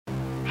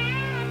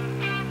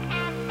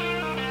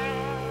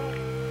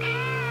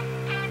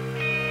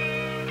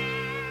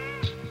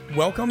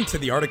Welcome to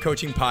the Art of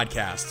Coaching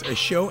podcast, a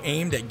show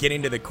aimed at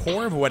getting to the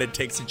core of what it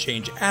takes to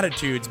change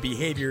attitudes,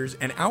 behaviors,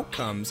 and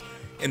outcomes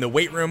in the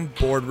weight room,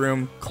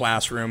 boardroom,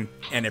 classroom,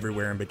 and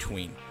everywhere in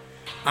between.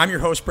 I'm your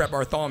host, Brett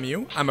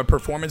Bartholomew. I'm a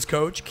performance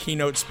coach,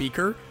 keynote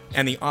speaker,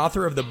 and the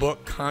author of the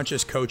book,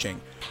 Conscious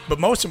Coaching. But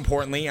most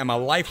importantly, I'm a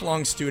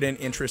lifelong student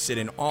interested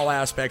in all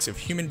aspects of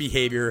human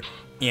behavior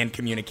and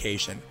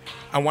communication.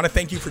 I want to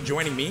thank you for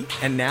joining me,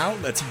 and now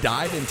let's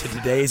dive into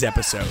today's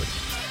episode.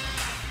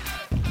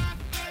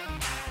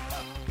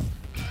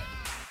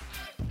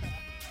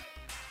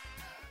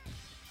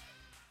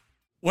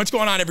 What's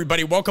going on,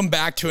 everybody? Welcome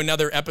back to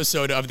another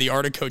episode of the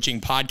Art of Coaching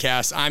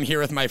podcast. I'm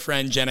here with my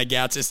friend, Jena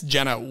Gatses.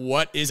 Jena,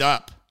 what is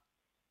up?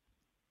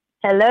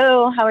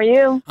 Hello, how are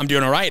you? I'm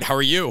doing all right. How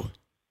are you?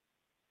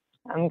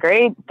 I'm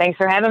great. Thanks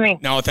for having me.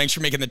 No, thanks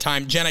for making the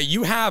time. Jena,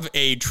 you have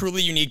a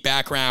truly unique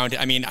background.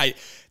 I mean,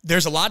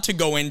 there's a lot to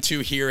go into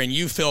here, and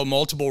you fill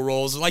multiple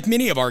roles, like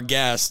many of our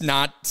guests,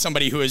 not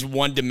somebody who is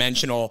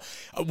one-dimensional.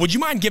 Would you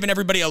mind giving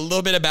everybody a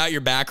little bit about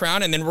your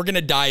background, and then we're going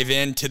to dive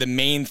into the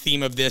main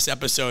theme of this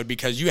episode,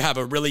 because you have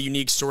a really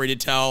unique story to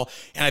tell,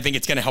 and I think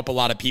it's going to help a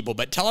lot of people.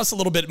 But tell us a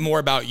little bit more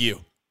about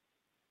you.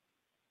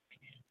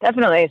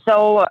 Definitely.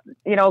 So,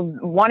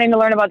 wanting to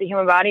learn about the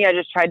human body, I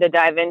just tried to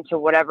dive into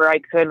whatever I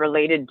could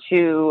related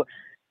to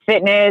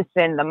fitness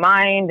and the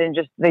mind and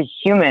just the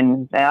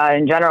human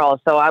in general.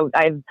 So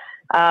I've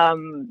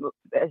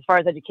as far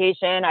as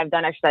education, I've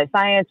done exercise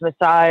science,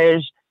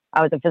 massage.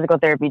 I was a physical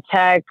therapy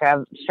tech,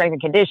 strength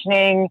and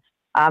conditioning.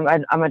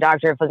 I'm a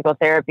doctor of physical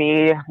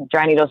therapy,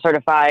 dry needle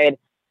certified.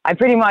 I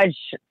pretty much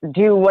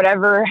do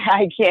whatever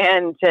I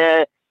can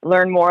to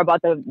learn more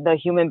about the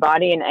human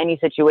body in any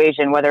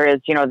situation, whether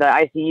it's, the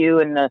ICU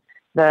and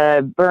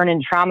the burn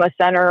and trauma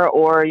center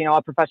or,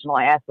 a professional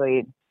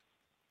athlete.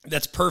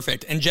 That's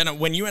perfect. And Jena,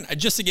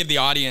 just to give the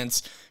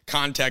audience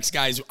context,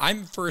 guys, I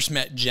first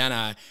met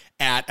Jena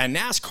at a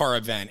NASCAR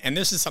event. And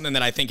this is something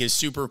that I think is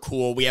super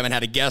cool. We haven't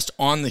had a guest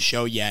on the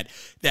show yet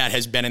that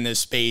has been in this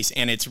space,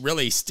 and it's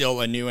really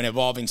still a new and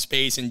evolving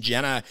space. And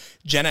Jena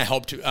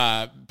helped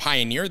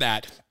pioneer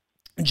that.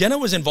 Jena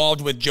was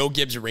involved with Joe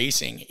Gibbs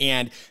Racing,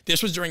 and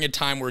this was during a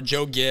time where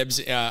Joe Gibbs,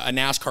 a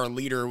NASCAR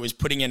leader, was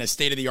putting in a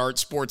state-of-the-art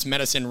sports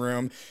medicine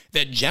room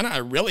that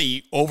Jena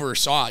really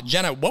oversaw.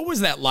 Jena, what was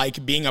that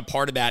like being a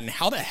part of that, and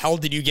how the hell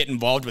did you get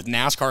involved with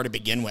NASCAR to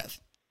begin with?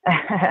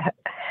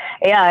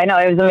 Yeah, I know.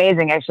 It was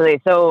amazing,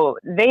 actually. So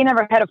they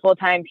never had a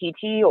full-time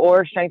PT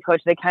or strength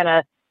coach. They kind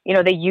of,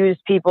 they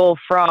used people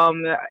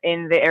from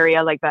in the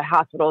area, like the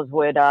hospitals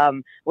would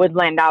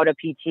lend out a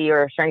PT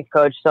or a strength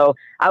coach. So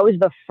I was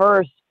the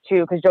first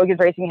because Joe Gibbs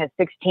Racing has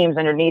 6 teams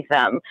underneath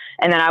them.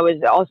 And then I was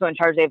also in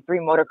charge. They have 3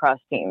 motocross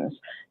teams.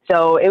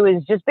 So it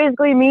was just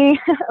basically me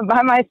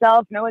by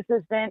myself, no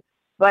assistant.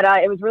 But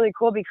it was really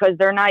cool because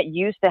they're not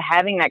used to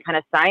having that kind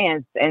of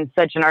science in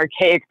such an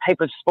archaic type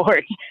of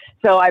sport.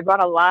 So I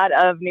brought a lot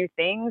of new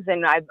things,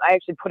 and I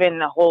actually put in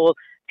the whole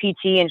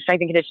PT and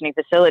strength and conditioning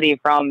facility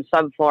from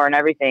subfloor and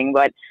everything.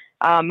 But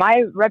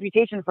my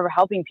reputation for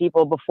helping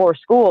people before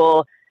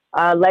school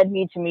led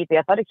me to meet the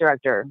athletic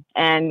director,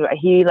 and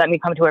he let me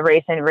come to a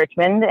race in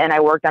Richmond, and I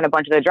worked on a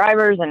bunch of the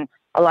drivers and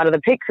a lot of the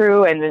pit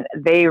crew, and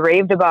they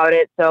raved about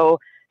it. So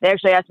they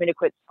actually asked me to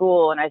quit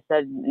school, and I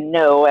said,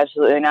 no,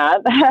 absolutely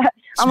not.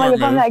 I'm like,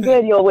 if I'm that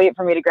good, you'll wait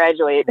for me to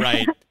graduate.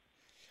 Right.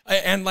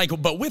 And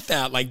but with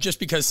that, just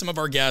because some of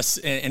our guests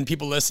and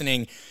people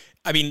listening,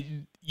 I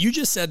mean, you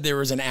just said there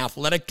was an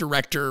athletic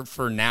director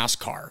for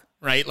NASCAR,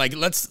 right?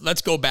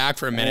 Let's go back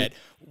for a minute.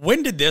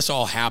 When did this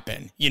all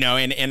happen?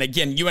 And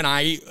again, you and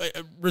I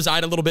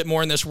reside a little bit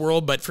more in this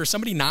world, but for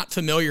somebody not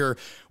familiar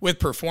with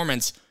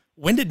performance,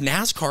 when did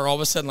NASCAR all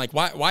of a sudden,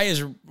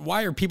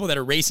 why are people that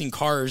are racing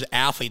cars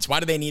athletes? Why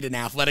do they need an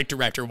athletic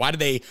director? Why do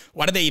they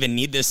even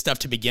need this stuff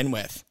to begin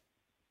with?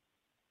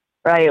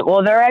 Right.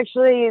 Well,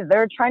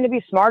 they're trying to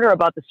be smarter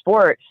about the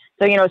sport.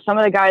 So, some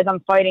of the guys I'm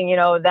fighting,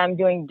 them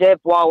doing dip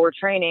while we're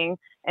training,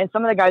 and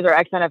some of the guys are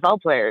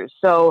ex-NFL players.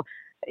 So,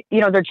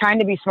 they're trying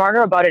to be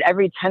smarter about it.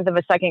 Every 10th of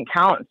a second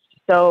counts.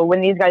 So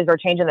when these guys are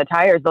changing the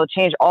tires, they'll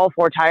change all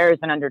 4 tires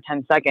in under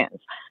 10 seconds,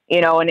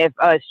 and if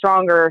a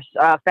stronger,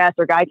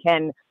 faster guy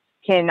can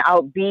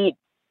outbeat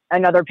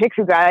another pit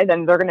crew guy,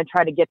 then they're going to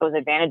try to get those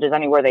advantages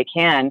anywhere they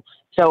can.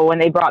 So when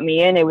they brought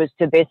me in, it was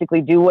to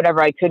basically do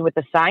whatever I could with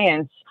the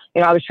science.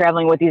 I was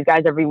traveling with these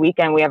guys every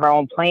weekend. We have our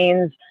own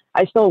planes.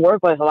 I still work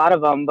with a lot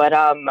of them, but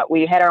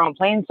we had our own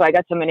planes. So I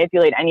got to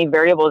manipulate any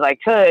variables I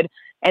could.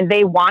 And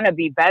they want to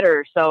be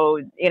better. So,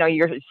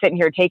 you're sitting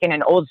here taking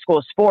an old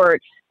school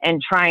sport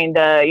and trying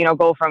to,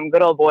 go from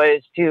good old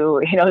boys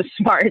to,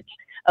 smart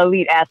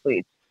elite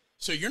athletes.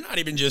 So you're not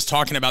even just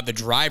talking about the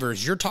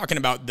drivers, you're talking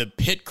about the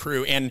pit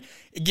crew. And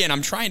again,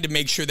 I'm trying to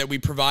make sure that we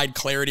provide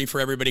clarity for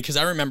everybody, because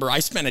I remember I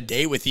spent a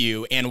day with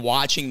you and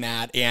watching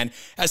that. And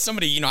as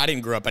somebody, you know, I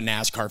didn't grow up a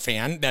NASCAR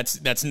fan.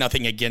 That's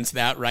nothing against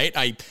that, right?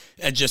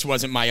 It just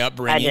wasn't my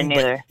upbringing. I didn't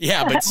either.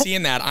 Yeah, but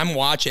seeing that, I'm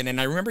watching,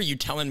 and I remember you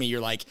telling me,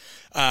 you're like,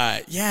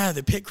 yeah,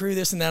 the pit crew,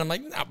 this and that. I'm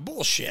like, nah,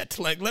 bullshit.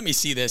 Like, let me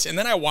see this. And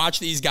then I watch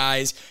these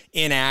guys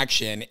in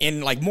action,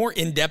 in like more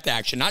in-depth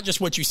action, not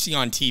just what you see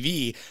on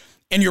TV.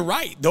 And you're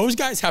right. Those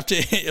guys have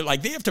to,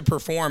 like, they have to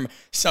perform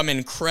some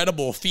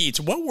incredible feats.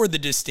 What were the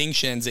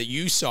distinctions that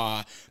you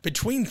saw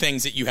between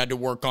things that you had to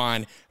work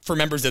on for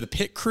members of the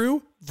pit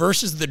crew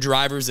versus the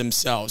drivers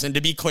themselves? And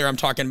to be clear, I'm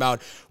talking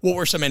about what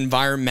were some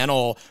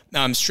environmental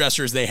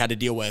stressors they had to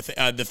deal with,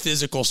 the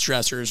physical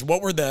stressors.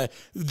 What were the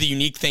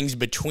unique things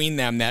between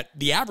them that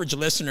the average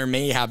listener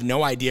may have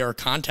no idea or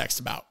context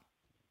about?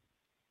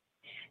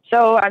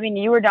 So, I mean,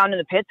 you were down in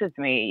the pits with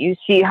me. You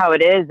see how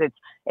it is.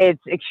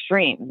 It's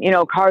extreme. You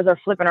know, cars are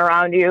flipping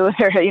around you.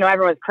 You know,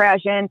 everyone's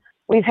crashing.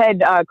 We've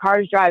had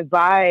cars drive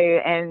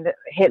by and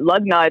hit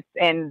lug nuts,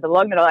 and the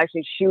lug nut will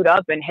actually shoot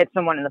up and hit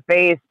someone in the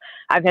face.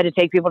 I've had to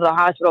take people to the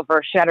hospital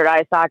for shattered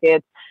eye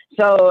sockets.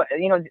 So,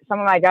 you know, some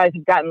of my guys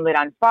have gotten lit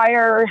on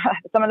fire,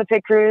 some of the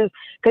pit crews,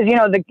 because, you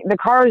know, the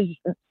cars,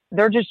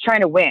 they're just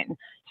trying to win.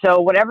 So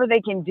whatever they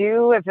can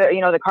do, if,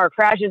 you know, the car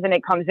crashes and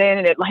it comes in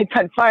and it lights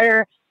on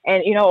fire,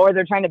 and, you know, or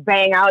they're trying to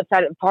bang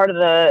outside part of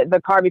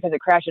the car because it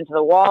crashed into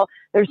the wall.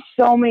 There's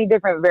so many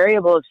different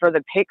variables for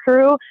the pit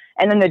crew.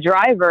 And then the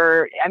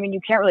driver, I mean,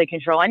 you can't really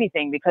control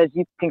anything because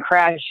you can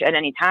crash at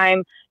any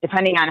time,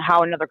 depending on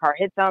how another car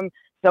hits them.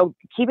 So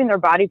keeping their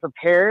body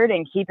prepared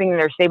and keeping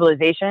their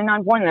stabilization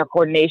on point and their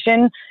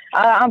coordination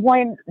on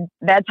point,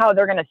 that's how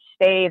they're going to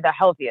stay the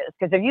healthiest.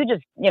 Because if you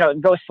just, you know,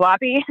 go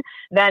sloppy,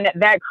 then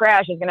that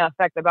crash is going to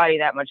affect the body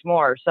that much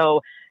more.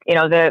 So, you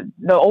know, the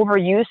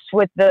overuse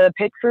with the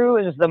pit crew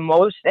is the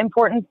most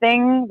important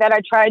thing that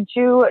I tried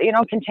to, you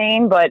know,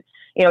 contain. But,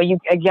 you know,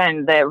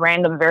 again, the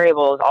random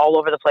variables all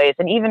over the place.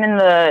 And even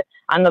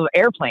on the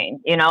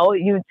airplane, you know,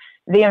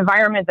 the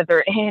environment that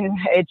they're in,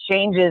 it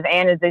changes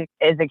and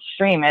is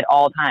extreme at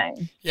all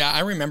times. Yeah,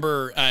 I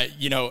remember,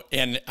 you know,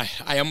 and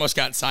I almost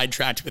got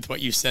sidetracked with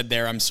what you said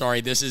there. I'm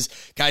sorry. This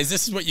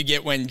is what you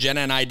get when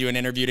Jena and I do an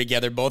interview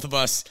together. Both of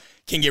us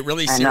can get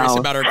really serious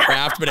about our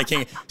craft, but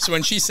so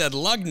when she said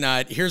lug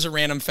nut, here's a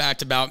random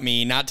fact about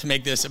me, not to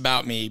make this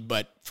about me,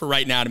 but for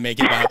right now to make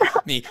it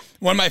about me.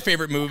 One of my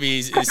favorite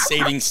movies is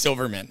Saving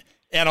Silverman.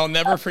 And I'll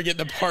never forget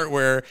the part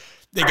where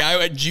the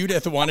guy at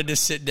Judith wanted to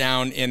sit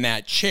down in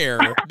that chair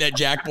that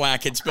Jack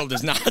Black had spilled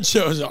his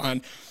nachos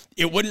on.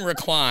 It wouldn't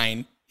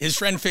recline. His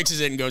friend fixes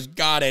it and goes,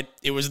 got it.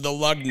 It was the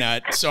lug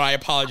nut. So I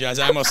apologize.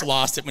 I almost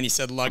lost it when he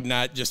said lug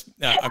nut. Just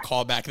a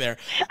call back there.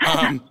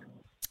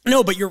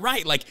 No, but you're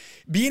right. Like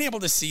being able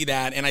to see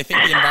that. And I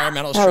think the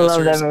environmental stressors, I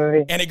love that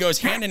movie. And it goes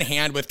hand in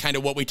hand with kind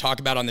of what we talk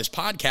about on this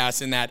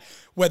podcast, in that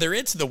whether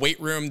it's the weight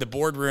room, the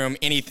boardroom,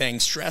 anything,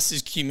 stress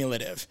is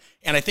cumulative.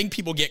 And I think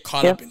people get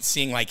caught up in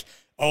seeing like,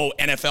 oh,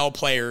 NFL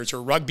players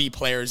or rugby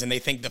players, and they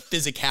think the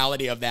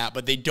physicality of that,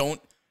 but they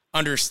don't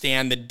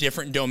understand the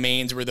different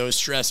domains where those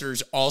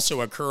stressors also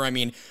occur. I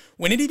mean,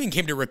 when it even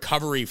came to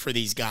recovery for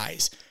these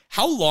guys,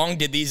 how long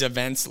did these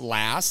events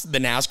last, the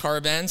NASCAR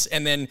events,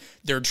 and then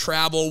their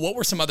travel? What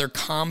were some other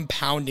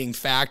compounding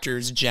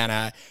factors,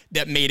 Jena,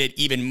 that made it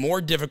even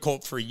more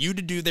difficult for you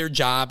to do their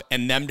job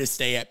and them to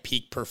stay at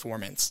peak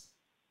performance?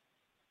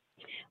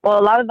 Well,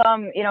 a lot of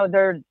them, you know,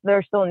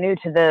 they're still new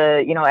to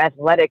the, you know,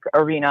 athletic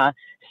arena.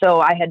 So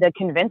I had to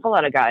convince a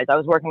lot of guys. I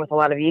was working with a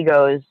lot of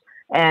egos,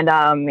 and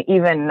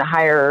even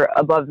higher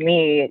above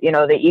me, you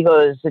know, the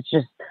egos,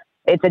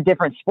 it's a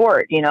different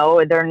sport, you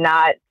know, they're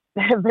not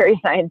very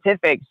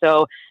scientific.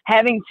 So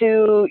having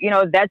to, you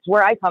know, that's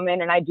where I come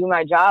in and I do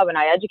my job and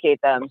I educate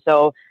them.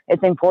 So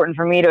it's important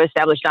for me to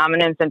establish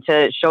dominance and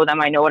to show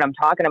them I know what I'm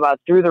talking about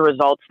through the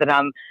results that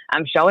I'm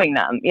showing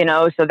them, you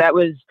know. So that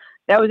was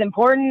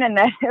important, and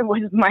that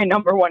was my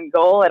number one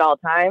goal at all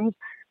times.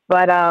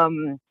 But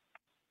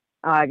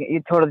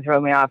you totally throw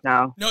me off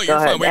now. No, you're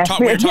fine.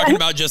 We're talking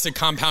about just the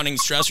compounding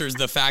stressors.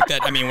 The fact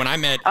that, I mean, when I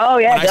met,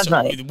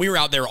 definitely. We were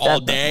out there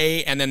all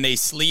day, and then they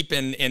sleep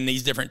in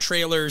these different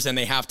trailers, and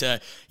they have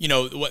to, you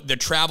know, the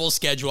travel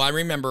schedule. I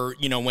remember,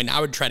 you know, when I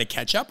would try to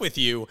catch up with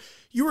you,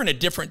 you were in a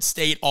different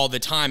state all the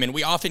time. And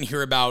we often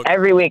hear about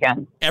every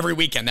weekend.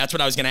 That's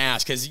what I was going to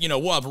ask. Cause you know,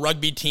 we'll have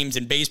rugby teams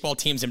and baseball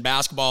teams and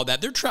basketball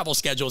that their travel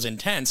schedule is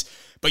intense,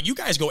 but you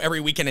guys go every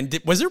weekend. And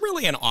was there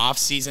really an off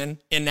season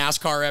in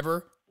NASCAR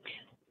ever?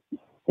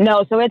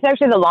 No. So it's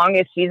actually the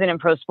longest season in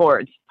pro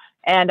sports.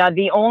 And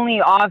the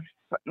only off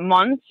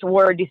months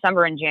were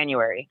December and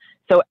January.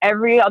 So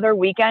every other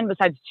weekend,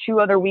 besides 2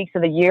 other weeks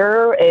of the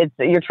year,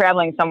 you're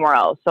traveling somewhere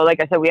else. So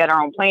like I said, we had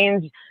our own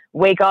planes.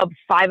 Wake up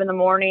 5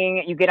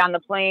 a.m, you get on the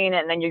plane,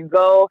 and then you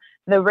go.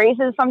 The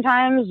races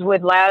sometimes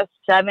would last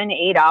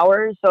 7-8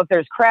 hours. So if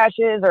there's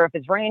crashes or if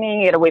it's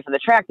raining, you got to wait for the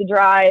track to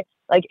dry.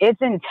 Like, it's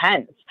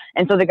intense.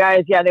 And so the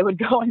guys, they would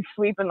go and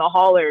sleep in the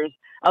haulers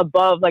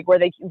above, like where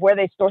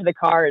they store the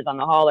cars on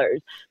the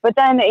haulers. But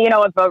then, you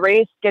know, if a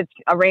race gets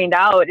rained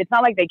out, it's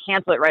not like they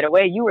cancel it right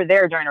away. You were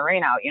there during a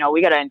rain out. You know,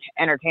 we got to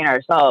entertain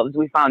ourselves.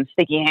 We found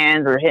sticky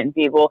hands or hitting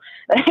people,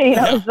 you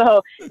know,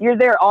 so you're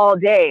there all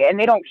day and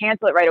they don't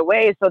cancel it right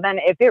away. So then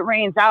if it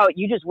rains out,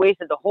 you just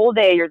wasted the whole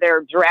day. You're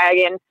there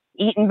dragging,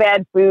 eating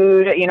bad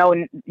food, you know,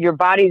 and your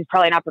body's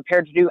probably not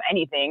prepared to do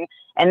anything.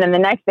 And then the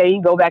next day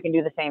you go back and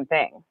do the same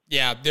thing.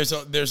 Yeah, there's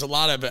a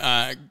lot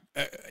of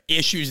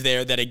issues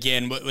there that,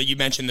 again, what you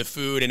mentioned, the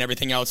food and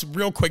everything else.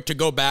 Real quick to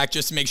go back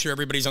just to make sure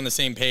everybody's on the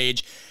same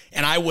page.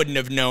 And I wouldn't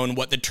have known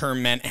what the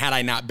term meant had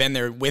I not been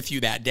there with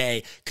you that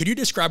day. Could you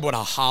describe what a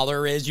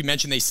holler is? You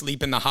mentioned they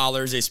sleep in the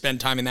hollers, they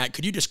spend time in that.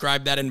 Could you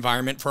describe that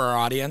environment for our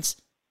audience?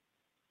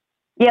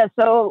 Yeah,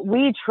 so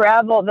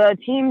the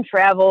team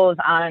travels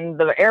on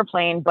the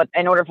airplane, but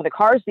in order for the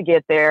cars to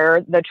get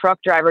there, the truck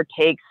driver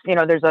takes, you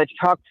know, there's a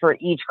truck for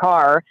each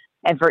car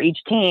and for each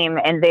team,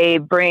 and they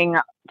bring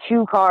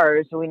 2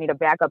 cars. So we need a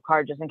backup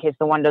car just in case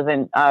the one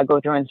doesn't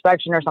go through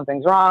inspection or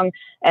something's wrong.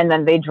 And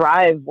then they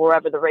drive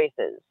wherever the race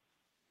is.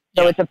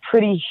 So It's a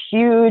pretty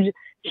huge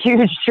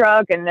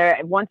truck.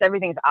 And once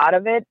everything's out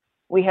of it,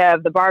 we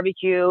have the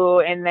barbecue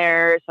in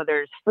there. So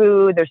there's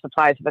food, there's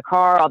supplies for the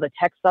car, all the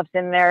tech stuff's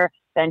in there.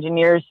 The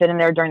engineers sit in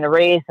there during the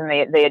race and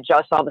they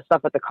adjust all the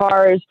stuff with the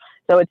cars.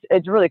 So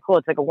it's really cool.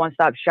 It's like a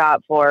one-stop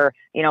shop for,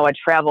 you know, a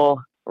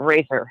travel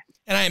racer.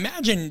 And I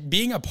imagine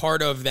being a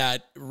part of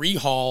that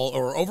rehaul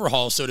or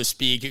overhaul, so to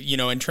speak, you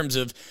know, in terms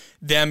of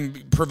them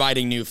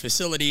providing new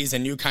facilities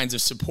and new kinds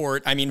of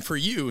support. I mean, for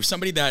you,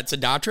 somebody that's a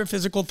doctor of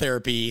physical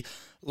therapy,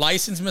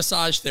 licensed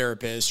massage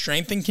therapist,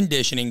 strength and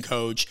conditioning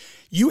coach,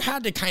 you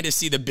had to kind of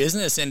see the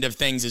business end of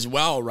things as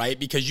well, right?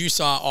 Because you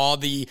saw all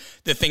the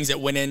things that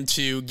went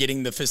into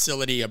getting the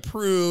facility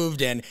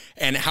approved and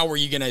how were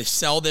you going to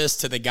sell this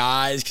to the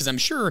guys? Because I'm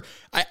sure,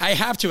 I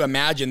have to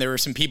imagine there were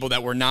some people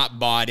that were not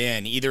bought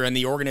in, either in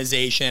the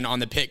organization, on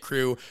the pit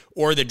crew,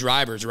 or the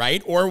drivers,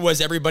 right? Or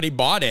was everybody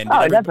bought in?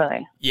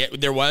 Definitely. Yeah,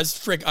 there was.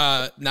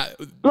 Well,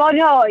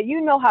 no,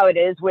 you know how it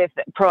is with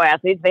pro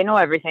athletes. They know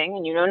everything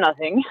and you know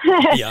nothing.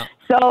 Yeah.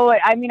 So,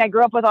 I mean, I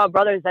grew up with all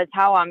brothers. That's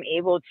how I'm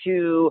able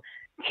to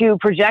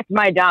project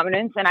my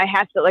dominance. And I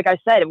have to, like I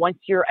said, once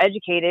you're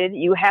educated,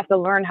 you have to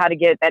learn how to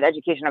get that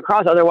education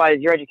across. Otherwise,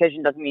 your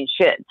education doesn't mean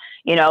shit,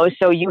 you know?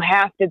 So you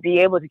have to be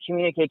able to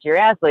communicate to your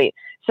athlete.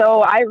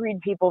 So I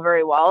read people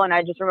very well. And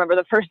I just remember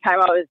the first time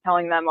I was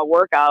telling them a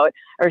workout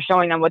or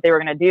showing them what they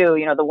were going to do,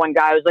 you know, the one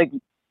guy was like,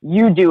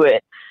 you do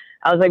it.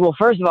 I was like, well,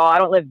 first of all, I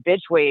don't lift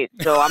bitch weight.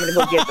 So I'm going to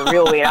go get the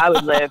real weight I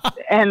would lift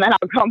and then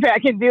I'll come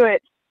back and do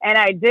it. And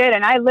I did,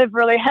 and I lift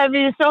really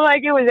heavy, so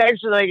like it was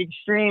actually like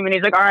extreme. And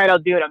he's like, "All right, I'll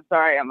do it. I'm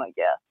sorry." I'm like,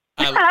 "Yeah."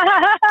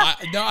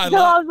 I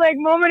was like,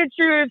 moment of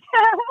truth.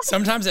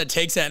 Sometimes that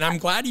takes that, and I'm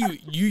glad you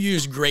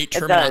use great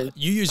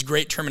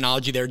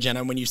terminology there,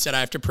 Jena, when you said I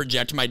have to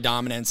project my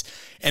dominance.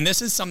 And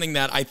this is something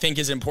that I think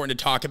is important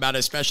to talk about,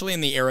 especially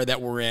in the era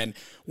that we're in.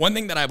 One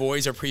thing that I've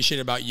always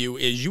appreciated about you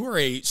is you are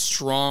a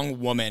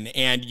strong woman,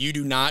 and you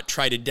do not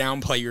try to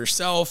downplay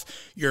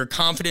yourself, your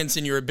confidence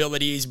in your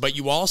abilities, but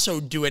you also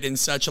do it in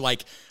such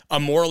like a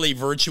morally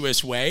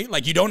virtuous way.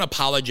 Like you don't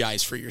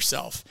apologize for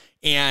yourself.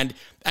 And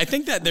I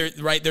think that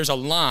there's a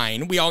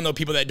line. We all know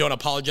people that don't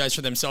apologize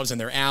for themselves and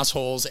they're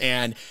assholes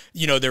and,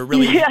 you know, they're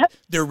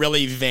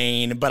really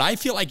vain. But I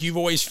feel like you've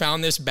always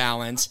found this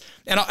balance.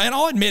 And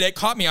I'll admit it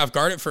caught me off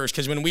guard at first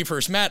because when we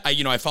first met,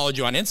 I followed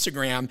you on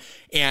Instagram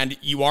and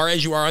you are,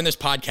 as you are on this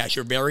podcast,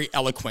 you're very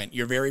eloquent.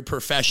 You're very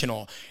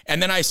professional.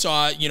 And then I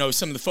saw, you know,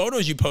 some of the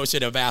photos you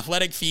posted of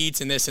athletic feats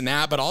and this and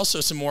that, but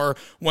also some more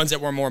ones that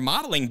were more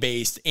modeling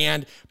based.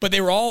 But they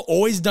were all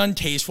always done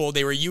tasteful.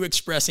 They were you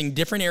expressing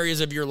different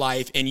areas of your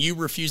life and you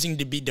refusing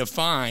to be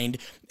defined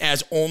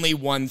as only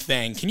one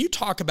thing. Can you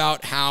talk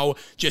about how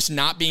just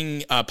not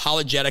being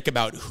apologetic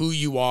about who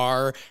you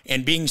are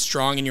and being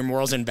strong in your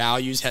morals and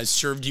values has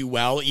served you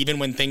well, even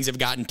when things have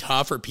gotten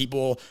tough or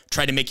people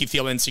try to make you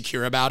feel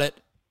insecure about it?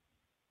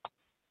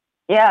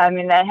 Yeah, I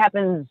mean, that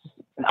happens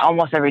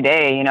almost every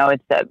day. You know,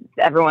 it's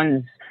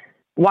everyone's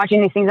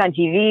watching these things on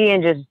TV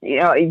and just, you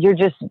know,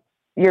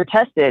 you're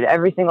tested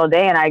every single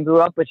day. And I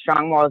grew up with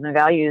strong morals and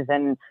values,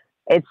 and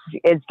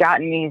it's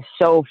gotten me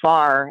so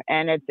far,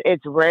 and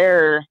it's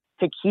rare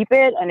to keep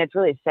it, and it's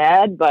really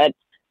sad, but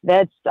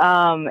that's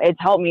it's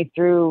helped me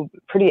through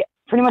pretty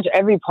much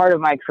every part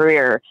of my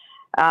career.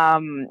 I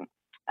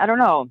don't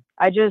know.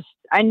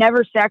 I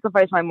never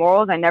sacrifice my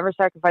morals. I never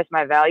sacrifice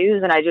my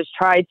values, and I just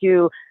try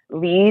to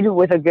lead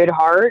with a good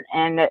heart.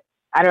 And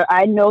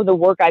I know the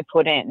work I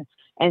put in.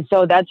 And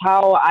so that's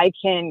how I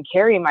can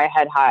carry my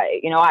head high.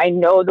 You know, I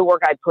know the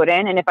work I put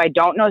in. And if I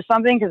don't know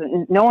something, because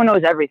no one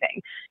knows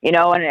everything, you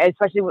know, and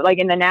especially like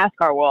in the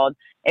NASCAR world,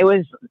 it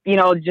was, you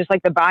know, just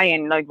like the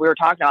buy-in, like we were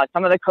talking about,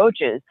 some of the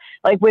coaches,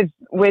 like with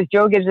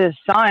Joe Gibbs'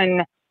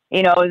 son,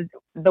 you know,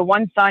 the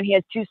one son, he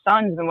has 2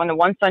 sons. And when the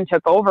one son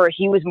took over,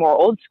 he was more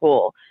old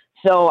school.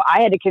 So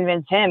I had to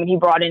convince him, and he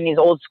brought in these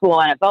old school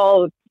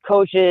NFL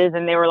coaches,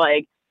 and they were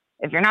like,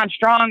 if you're not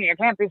strong, you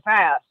can't be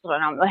fast.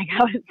 And I'm like,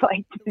 I was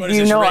like, what do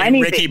you know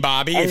anything? Ricky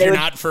Bobby, and if you're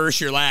not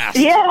first, you're last.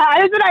 Yeah,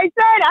 that's what I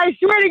said. I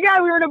swear to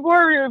God, we were in a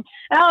boardroom,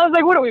 and I was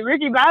like, what are we,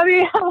 Ricky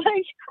Bobby?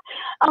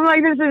 I'm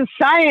like, this is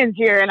science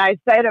here. And I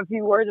said a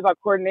few words about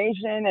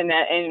coordination and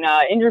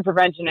injury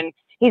prevention, and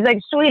he's like,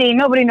 sweetie,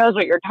 nobody knows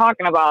what you're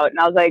talking about. And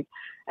I was like,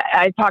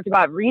 I talked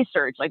about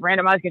research, like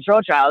randomized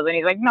control trials, and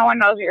he's like, no one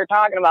knows what you're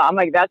talking about. I'm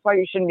like, that's why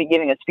you shouldn't be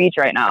giving a speech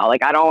right now.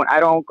 Like, I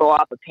don't go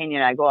off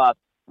opinion. I go off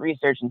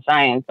research and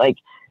science. Like,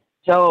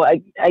 so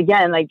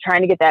again, like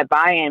trying to get that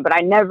buy-in, but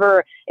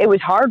it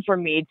was hard for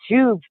me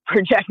to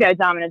project that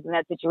dominance in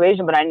that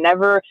situation, but I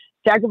never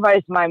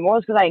sacrificed my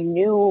morals because I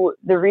knew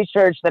the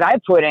research that I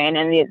put in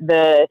and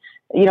the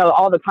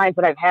all the clients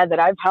that I've had that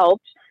I've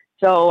helped.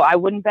 So I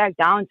wouldn't back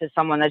down to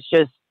someone that's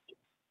just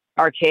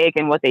archaic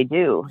in what they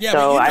do. Yeah,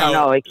 so I don't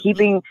know, like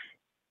keeping.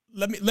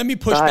 Let me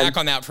push back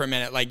on that for a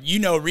minute. Like,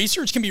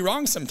 research can be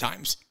wrong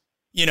sometimes.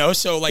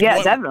 So like,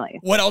 yeah, definitely.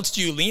 What else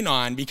do you lean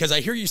on? Because I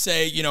hear you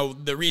say,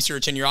 the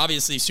research, and you're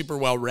obviously super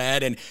well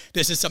read, and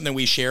this is something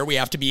we share. We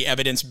have to be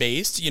evidence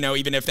based,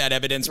 even if that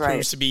evidence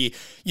proves to be,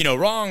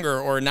 wrong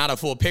or not a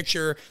full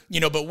picture,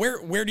 but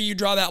where do you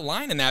draw that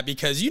line in that?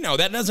 Because,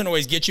 that doesn't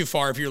always get you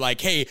far if you're like,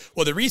 hey,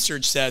 the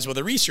research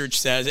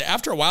says,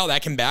 after a while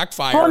that can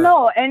backfire. Well,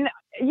 no. And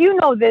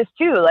this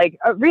too, like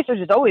research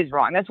is always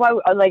wrong. That's why,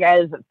 like,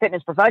 as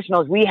fitness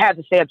professionals, we have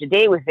to stay up to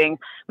date with things,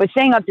 but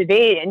staying up to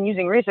date and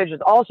using research is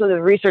also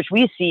the research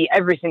we see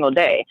every single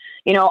day.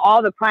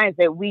 All the clients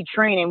that we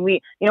train and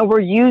we're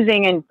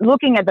using and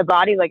looking at the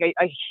body like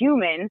a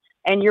human,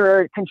 and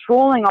you're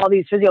controlling all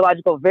these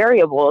physiological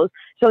variables.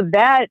 So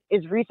that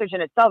is research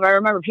in itself. I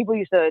remember people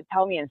used to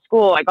tell me in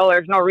school, like, oh,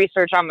 there's no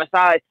research on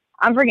massage.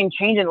 I'm freaking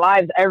changing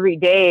lives every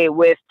day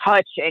with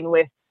touch and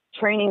with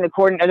training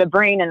the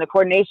brain and the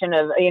coordination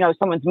of,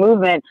 someone's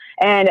movement.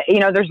 And,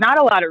 there's not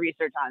a lot of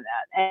research on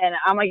that. And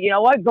I'm like, you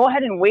know what, go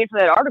ahead and wait for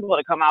that article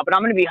to come out, but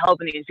I'm going to be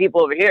helping these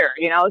people over here,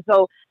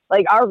 So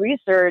like our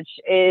research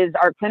is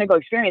our clinical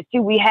experience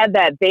too. We have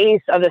that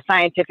base of the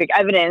scientific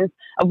evidence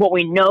of what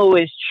we know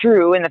is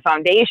true in the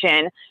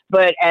foundation.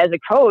 But as a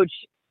coach,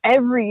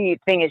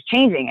 everything is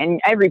changing and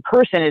every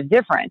person is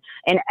different,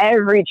 and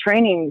every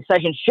training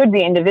session should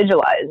be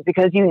individualized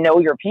because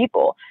your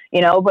people,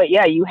 but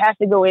yeah, you have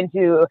to go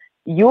into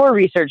your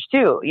research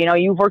too.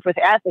 You've worked with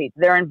athletes,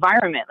 their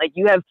environment, like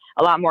you have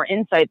a lot more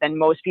insight than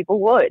most people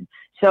would.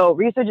 So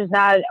research is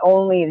not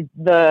only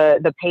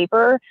the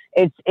paper,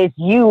 it's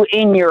you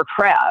in your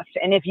craft.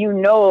 And if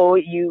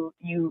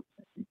you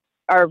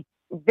are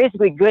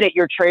basically good at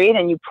your trade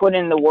and you put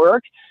in the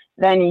work,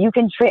 then you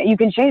can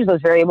change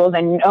those variables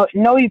and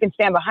know you can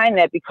stand behind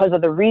that because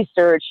of the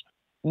research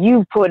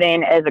you've put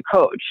in as a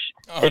coach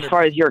as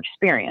far as your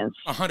experience.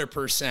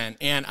 100%.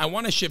 And I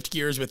want to shift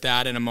gears with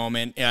that in a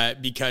moment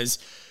because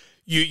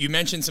you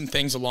mentioned some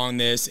things along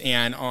this,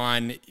 and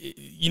on,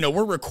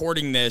 we're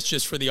recording this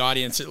just for the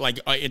audience. Like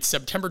it's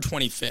September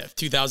 25th,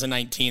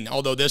 2019,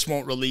 although this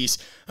won't release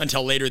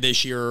until later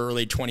this year or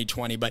early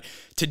 2020. But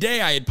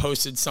today I had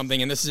posted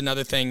something, and this is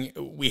another thing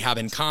we have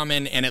in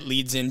common, and it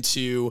leads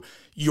into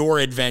your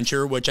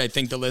adventure, which I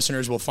think the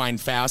listeners will find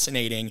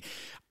fascinating.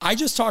 I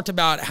just talked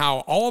about how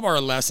all of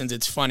our lessons,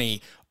 it's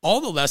funny, all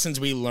the lessons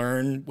we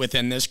learn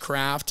within this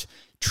craft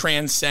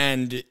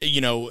transcend,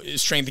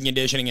 strength and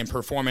conditioning and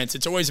performance.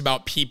 It's always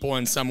about people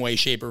in some way,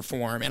 shape, or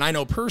form. And I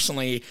know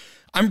personally,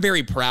 I'm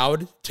very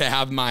proud to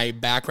have my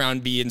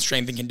background be in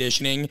strength and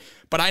conditioning,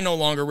 but I no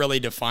longer really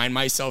define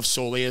myself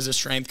solely as a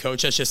strength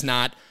coach.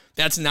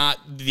 That's not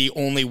the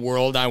only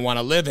world I want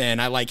to live in.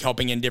 I like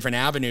helping in different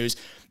avenues.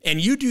 And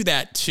you do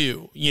that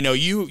too.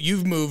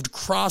 You've moved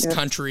cross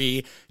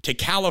country to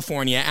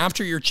California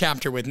after your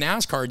chapter with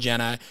NASCAR,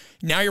 Jena.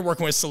 Now you're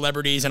working with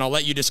celebrities, and I'll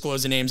let you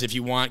disclose the names if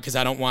you want, because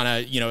I don't want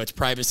to, it's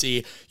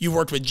privacy. You've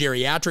worked with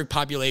geriatric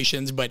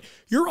populations, but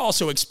you're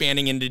also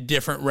expanding into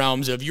different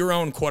realms of your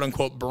own quote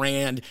unquote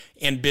brand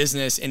and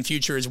business and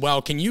future as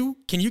well. Can you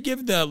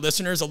give the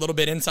listeners a little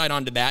bit insight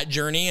onto that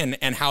journey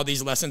and how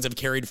these lessons have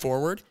carried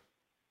forward?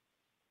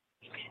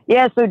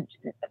 Yeah, so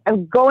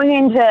going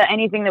into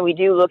anything that we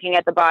do, looking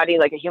at the body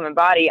like a human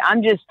body,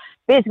 I'm just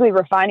basically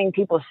refining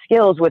people's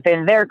skills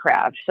within their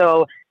craft.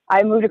 So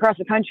I moved across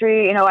the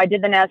country. I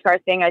did the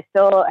NASCAR thing. I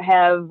still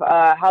have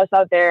a house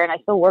out there, and I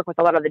still work with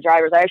a lot of the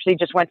drivers. I actually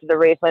just went to the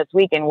race last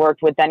week and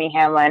worked with Denny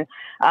Hamlin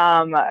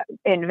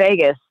in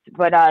Vegas.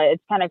 But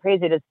it's kind of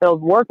crazy to still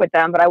work with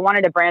them. But I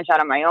wanted to branch out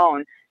on my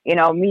own.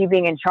 Me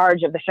being in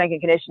charge of the strength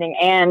and conditioning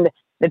and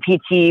the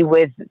PT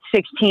with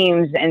 6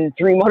 teams and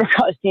 3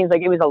 motocross teams,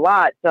 like it was a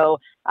lot. So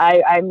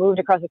I moved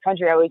across the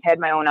country. I always had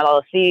my own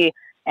LLC,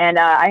 and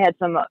I had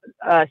some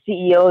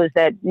CEOs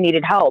that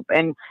needed help.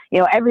 And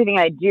everything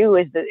I do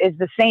is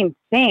the same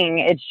thing.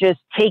 It's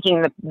just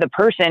taking the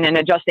person and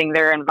adjusting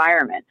their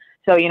environment.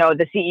 So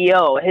the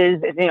CEO,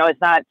 it's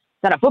not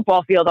a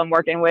football field I'm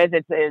working with.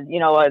 It's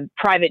a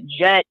private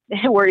jet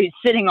where he's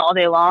sitting all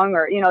day long,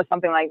 or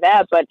something like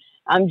that. But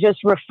I'm just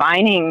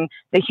refining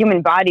the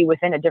human body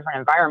within a different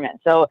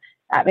environment. So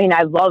I mean,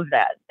 I love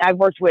that. I've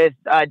worked with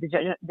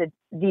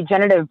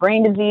degenerative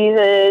brain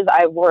diseases.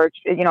 I've worked,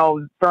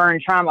 burn,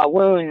 trauma,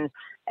 wounds,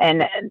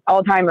 and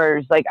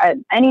Alzheimer's, like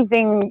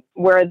anything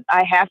where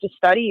I have to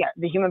study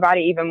the human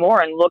body even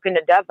more and look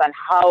into depth on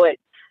how it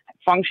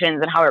functions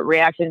and how it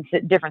reacts in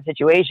different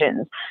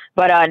situations.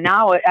 But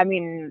now, I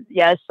mean,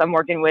 yes, I'm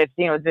working with,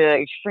 the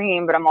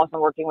extreme, but I'm also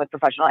working with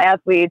professional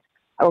athletes.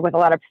 I work with a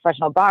lot of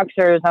professional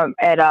boxers. I'm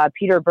at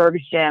Peter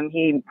Berg's gym.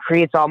 He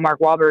creates all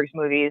Mark Wahlberg's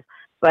movies.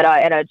 But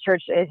at a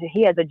church,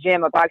 he has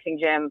a boxing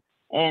gym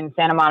in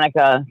Santa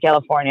Monica,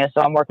 California.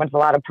 So I'm working with a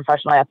lot of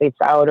professional athletes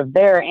out of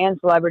there and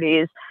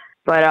celebrities.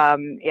 But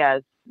yeah,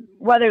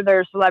 whether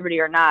they're a celebrity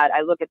or not,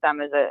 I look at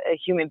them as a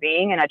human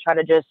being, and I try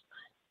to just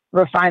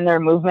refine their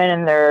movement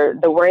and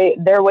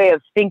their way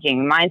of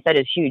thinking. Mindset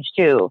is huge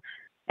too.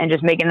 And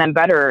just making them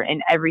better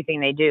in everything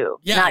they do,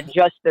 not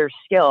just their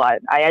skill.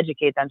 I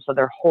educate them so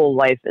their whole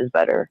life is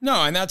better.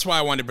 No, and that's why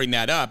I wanted to bring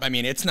that up. I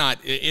mean,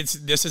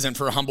 this isn't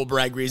for humble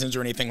brag reasons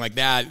or anything like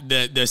that.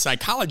 The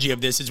psychology of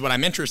this is what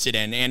I'm interested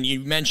in. And you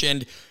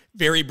mentioned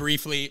very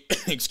briefly,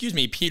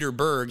 Peter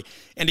Berg.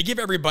 And to give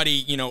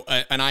everybody,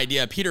 an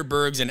idea, Peter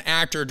Berg's an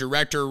actor,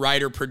 director,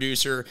 writer,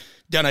 producer,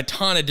 done a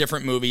ton of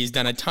different movies,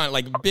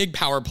 like big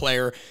power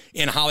player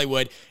in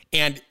Hollywood.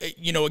 And,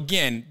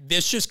 again,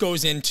 this just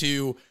goes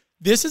into,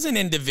 this is an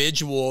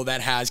individual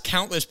that has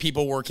countless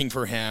people working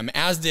for him,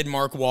 as did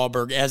Mark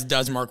Wahlberg, as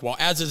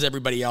does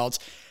everybody else.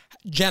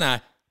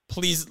 Jena,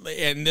 please,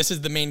 and this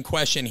is the main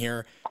question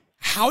here,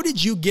 how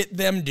did you get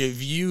them to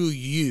view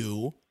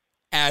you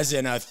as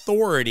an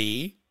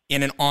authority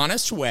in an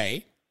honest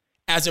way,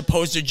 as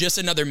opposed to just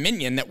another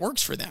minion that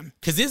works for them?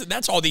 Because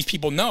that's all these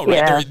people know, right?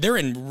 Yeah. They're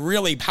in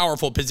really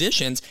powerful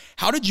positions.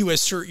 How did you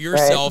assert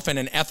yourself in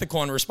an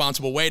ethical and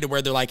responsible way to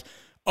where they're like,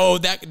 oh,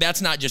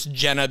 that's not just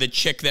Jena, the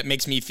chick that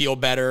makes me feel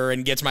better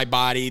and gets my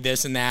body,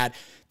 this and that.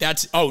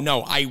 That's, oh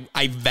no,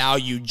 I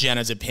value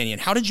Jena's opinion.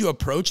 How did you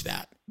approach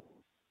that?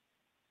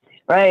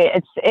 Right.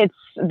 It's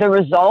the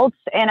results,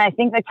 and I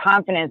think the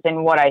confidence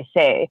in what I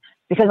say,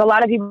 because a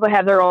lot of people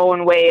have their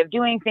own way of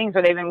doing things,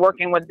 or they've been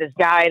working with this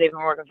guy, they've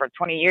been working for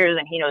 20 years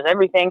and he knows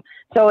everything.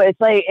 So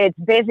it's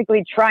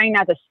basically trying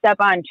not to step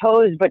on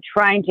toes, but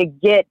trying to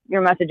get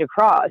your message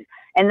across.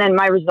 And then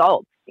my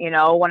results.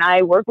 When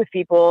I work with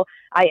people,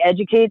 I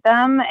educate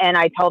them and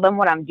I tell them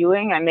what I'm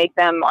doing. I make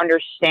them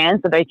understand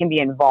so they can be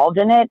involved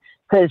in it,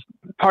 because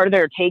part of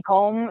their take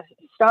home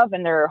stuff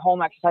and their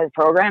home exercise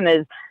program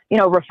is,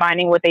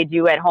 refining what they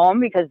do at home,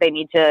 because they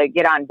need to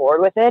get on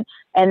board with it.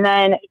 And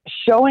then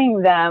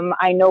showing them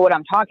I know what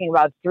I'm talking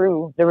about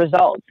through the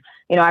results.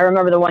 I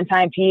remember the one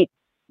time Pete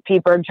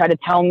Berg tried to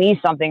tell me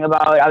something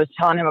I was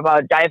telling him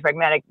about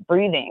diaphragmatic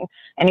breathing.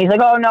 And he's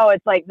like, oh no,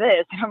 it's like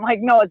this. And I'm like,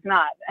 no, it's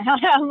not.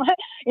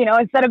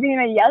 Instead of being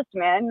a yes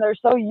man, they're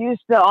so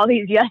used to all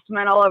these yes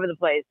men all over the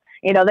place,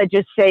 that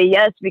just say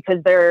yes because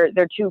they're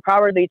too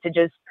cowardly to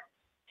just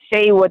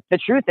say what the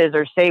truth is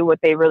or say what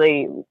they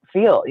really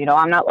feel.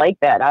 I'm not like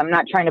that. I'm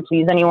not trying to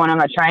please anyone. I'm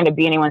not trying to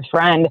be anyone's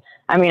friend.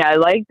 I mean, I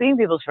like being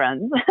people's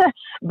friends,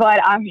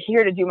 but I'm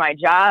here to do my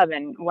job.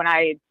 And when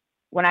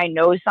I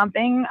know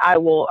something, I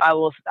will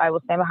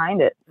stand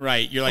behind it.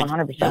 Right. You're like,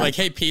 100%.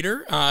 Hey,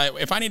 Peter,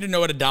 if I need to know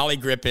what a dolly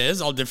grip is,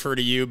 I'll defer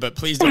to you, but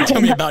please don't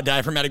tell me about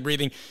diaphragmatic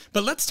breathing.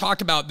 But let's talk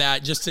about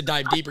that just to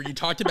dive deeper. You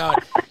talked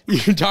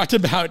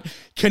about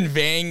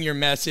conveying your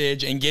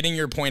message and getting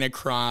your point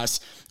across.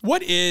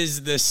 What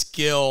is the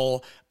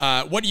skill?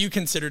 What do you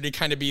consider to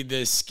kind of be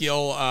the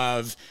skill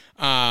of,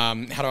 how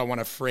do I want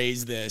to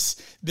phrase this?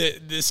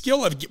 The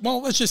skill of,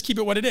 well, let's just keep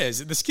it what it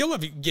is. The skill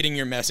of getting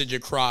your message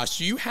across.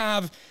 Do you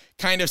have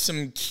kind of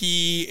some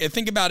key,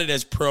 think about it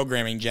as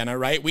programming, Jena,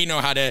 right? We know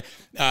how to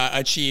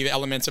achieve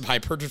elements of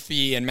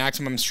hypertrophy and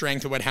maximum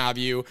strength or what have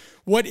you.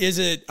 What is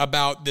it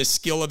about the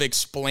skill of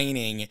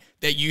explaining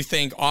that you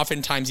think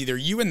oftentimes either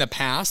you in the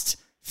past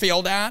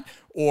failed at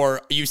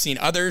or you've seen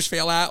others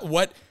fail at?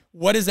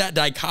 What is that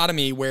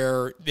dichotomy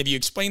where if you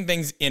explain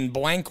things in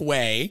blank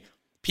way,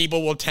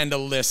 people will tend to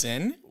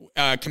listen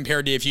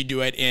compared to if you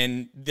do it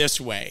in this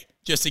way?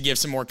 Just to give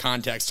some more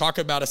context, talk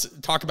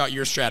about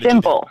your strategy.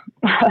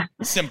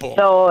 Simple.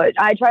 So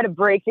I try to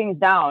break things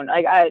down.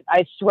 Like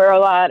I swear a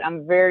lot.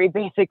 I'm very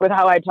basic with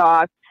how I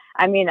talk.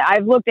 I mean,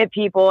 I've looked at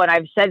people and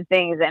I've said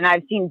things and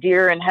I've seen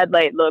deer in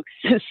headlight looks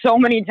so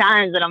many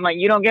times that I'm like,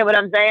 you don't get what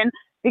I'm saying?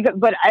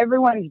 But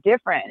everyone's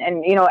different.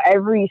 And,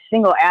 every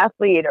single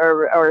athlete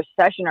or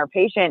session or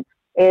patient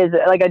is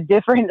like a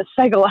different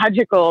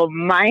psychological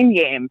mind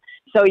game.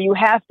 So you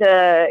have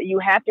to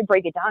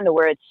break it down to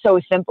where it's so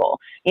simple,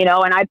 and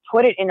I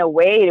put it in a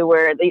way to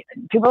where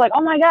people are like,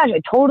 oh my gosh, I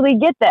totally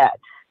get that.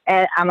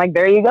 And I'm like,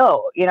 there you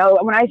go.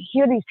 When I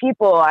hear these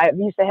people, I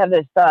used to have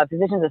this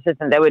physician's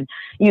assistant that would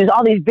use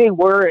all these big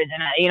words.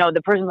 And,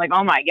 the person's like,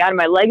 oh my God,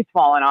 my leg's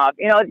falling off.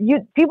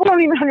 People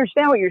don't even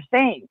understand what you're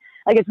saying.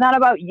 Like, it's not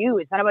about you.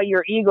 It's not about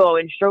your ego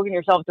and stroking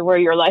yourself to where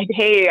you're like,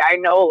 hey, I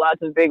know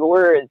lots of big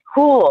words.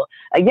 Cool.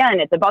 Again,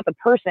 it's about the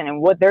person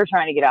and what they're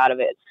trying to get out of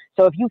it.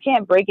 So if you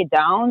can't break it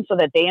down so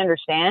that they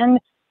understand,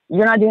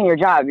 you're not doing your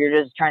job.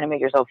 You're just trying to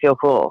make yourself feel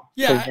cool.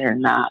 Yeah. Because you're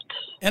not.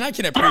 And I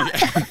can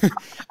appreciate,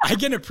 I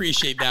can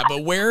appreciate that.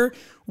 But where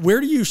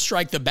do you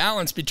strike the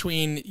balance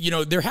between,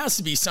 there has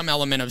to be some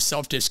element of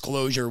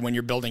self-disclosure when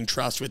you're building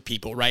trust with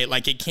people, right?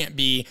 Like it can't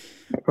be,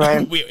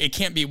 right. It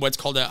can't be what's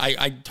called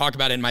I talk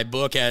about it in my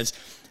book as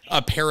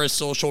a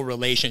parasocial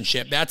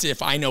relationship. That's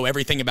if I know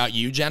everything about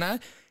you,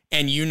 Jena,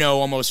 and you know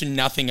almost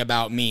nothing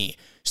about me.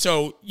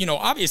 So,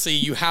 obviously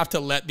you have to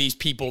let these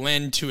people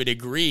in to a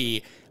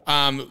degree.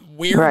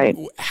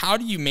 How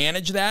do you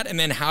manage that? And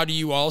then how do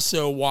you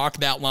also walk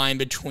that line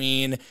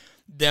between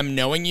them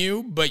knowing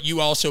you, but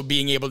you also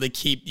being able to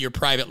keep your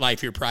private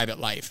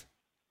life?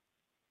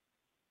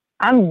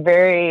 I'm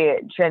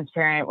very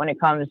transparent when it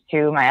comes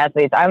to my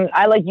athletes.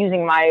 I like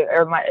using my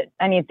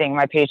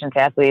patients,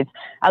 athletes,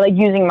 I like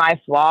using my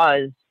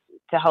flaws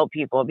to help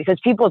people, because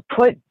people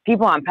put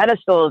people on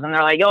pedestals and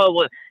they're like, oh,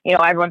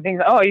 well, everyone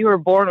thinks, oh, you were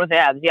born with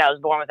abs. Yeah, I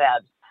was born with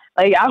abs.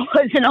 Like I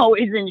wasn't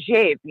always in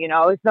shape,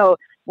 so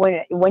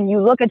when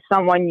you look at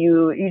someone,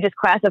 you just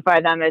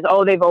classify them as,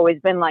 oh, they've always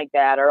been like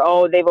that, or,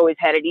 oh, they've always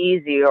had it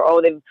easy, or,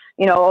 oh, they've,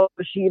 oh,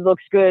 she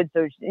looks good,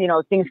 so,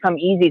 things come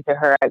easy to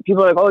her.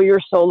 People are like, oh,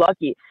 you're so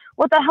lucky.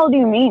 What the hell do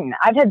you mean?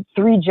 I've had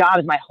 3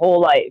 jobs my whole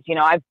life.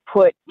 I've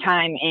put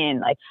time in.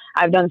 Like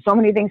I've done so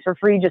many things for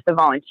free just to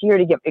volunteer,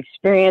 to get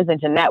experience and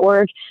to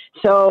network.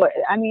 So,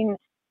 I mean,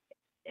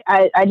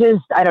 I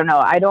don't know.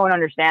 I don't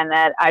understand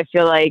that. I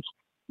feel like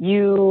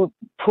you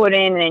put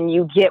in and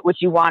you get what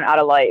you want out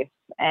of life.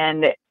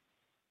 And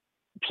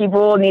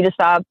people need to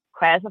stop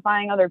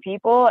classifying other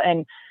people.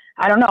 And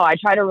I don't know, I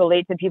try to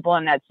relate to people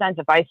in that sense.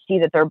 If I see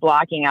that they're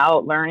blocking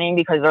out learning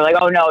because they're like,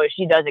 oh no,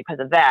 she does it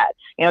because of that.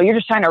 You're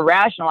just trying to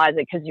rationalize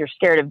it because you're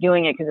scared of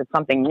doing it because it's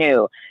something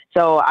new.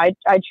 So I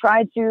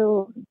try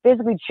to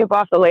basically chip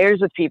off the layers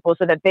with people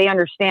so that they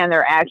understand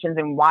their actions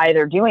and why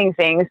they're doing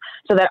things,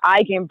 so that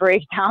I can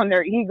break down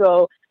their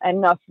ego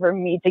enough for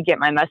me to get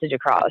my message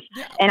across.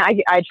 Yeah. And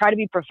I try to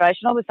be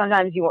professional, but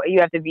sometimes you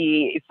have to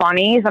be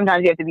funny.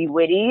 Sometimes you have to be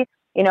witty.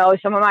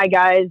 Some of my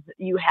guys,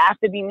 you have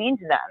to be mean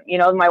to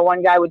them. My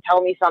one guy would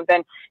tell me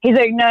something. He's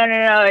like, no,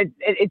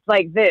 it's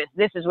like this.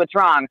 This is what's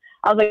wrong.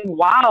 I was like,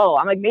 wow.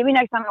 I'm like, maybe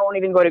next time I won't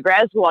even go to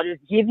grad school. I'll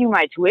just give you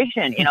my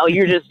tuition.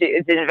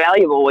 It's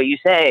invaluable what you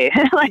say.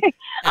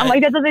 I'm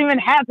like, that doesn't even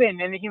happen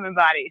in the human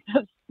body.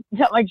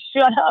 Like,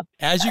 shut up.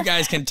 As you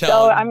guys can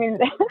tell,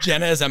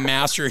 Jena is a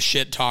master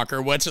shit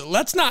talker.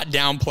 Let's not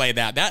downplay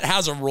that. That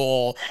has a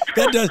role.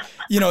 That does,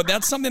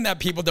 that's something that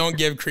people don't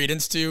give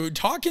credence to.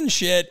 Talking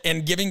shit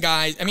and giving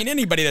guys,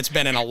 anybody that's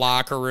been in a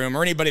locker room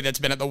or anybody that's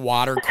been at the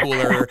water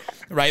cooler,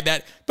 right?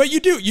 But you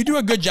do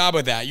a good job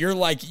with that. You're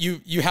like,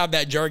 you have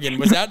that jargon.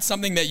 Was that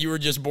something that you were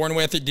just born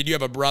with? Or did you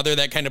have a brother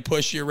that kind of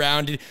pushed you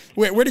around?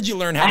 Where did you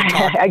learn how to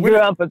talk? I grew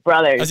up with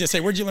brothers. I was gonna say,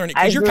 where'd you learn it?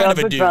 Because you're kind of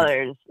a dude.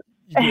 Brothers.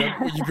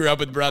 You grew up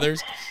with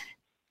brothers?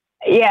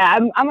 Yeah,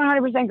 I'm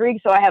 100%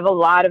 Greek, so I have a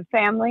lot of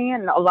family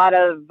and a lot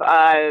of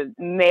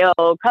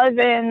male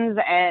cousins,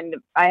 and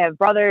I have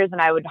brothers,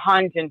 and I would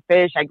hunt and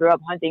fish. I grew up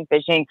hunting,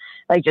 fishing,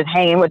 like just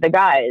hanging with the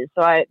guys.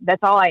 So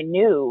that's all I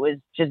knew, was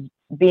just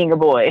being a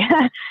boy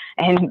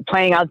and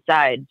playing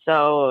outside.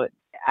 So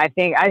I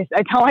think I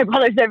tell my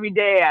brothers every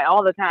day,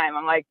 all the time,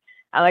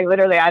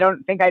 literally, I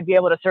don't think I'd be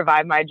able to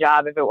survive my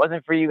job if it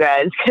wasn't for you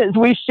guys, because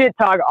we shit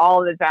talk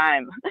all the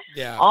time.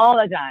 Yeah. All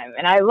the time.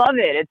 And I love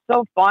it. It's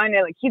so fun.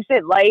 It keeps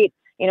it light.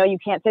 You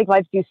can't take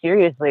life too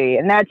seriously.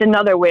 And that's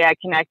another way I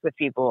connect with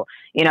people.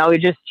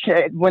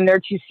 When they're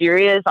too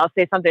serious, I'll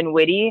say something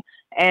witty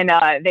and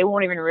they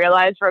won't even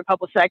realize for a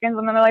couple seconds.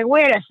 And then they're like,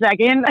 wait a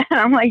second. And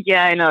I'm like,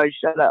 yeah, I know.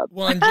 Shut up.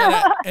 Well,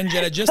 and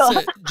Jena,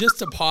 just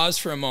to pause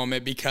for a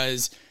moment,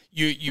 because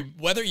you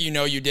whether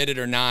you did it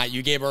or not,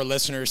 you gave our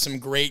listeners some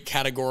great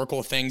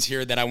categorical things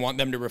here that I want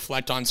them to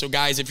reflect on. So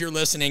guys, if you're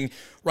listening,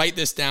 write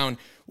this down.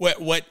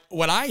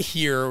 What I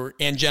hear,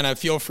 and Jena,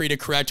 feel free to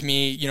correct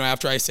me,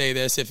 after I say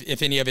this,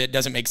 if any of it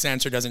doesn't make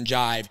sense or doesn't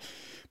jive.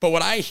 But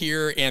what I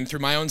hear, and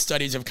through my own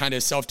studies of kind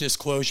of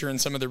self-disclosure and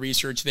some of the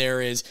research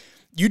there, is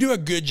you do a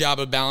good job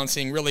of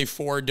balancing really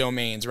 4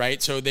 domains,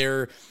 right? So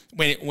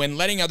when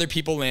letting other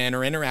people in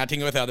or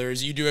interacting with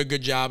others, you do a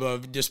good job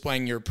of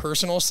displaying your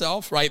personal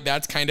self, right?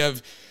 That's kind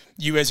of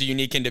you as a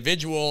unique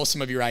individual,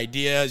 some of your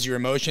ideas, your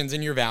emotions,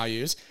 and your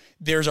values.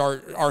 There's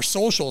our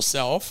social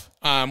self,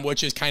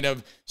 which is kind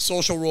of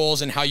social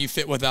roles and how you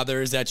fit with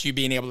others. That's you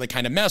being able to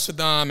kind of mess with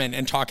them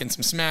and talking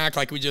some smack,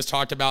 like we just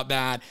talked about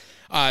that.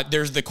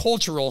 There's the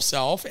cultural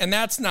self, and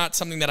that's not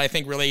something that I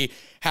think really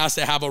has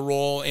to have a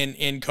role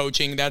in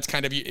coaching. That's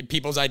kind of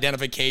people's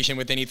identification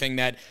with anything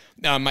that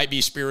might be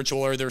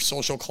spiritual or their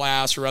social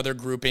class or other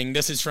grouping.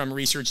 This is from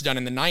research done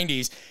in the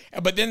 90s.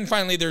 But then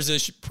finally, there's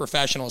this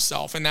professional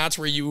self, and that's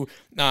where you,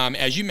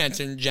 as you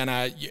mentioned,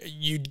 Jena,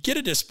 you get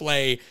to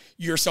display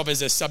yourself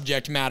as a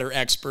subject matter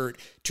expert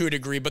to a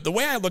degree. But the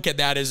way I look at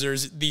that is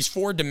there's these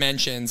 4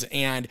 dimensions,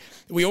 and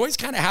we always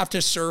kind of have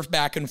to surf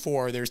back and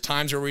forth. There's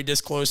times where we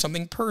disclose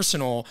something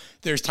personal.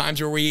 There's times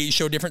where we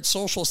show different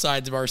social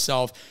sides of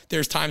ourselves.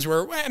 There's times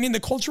where, the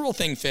cultural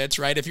thing fits,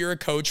 right? If you're a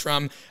coach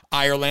from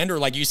Ireland, or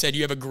like you said,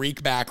 you have a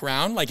Greek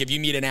background, like if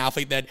you meet an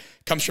athlete that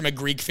comes from a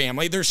Greek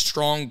family, there's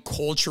strong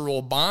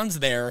cultural bonds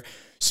there.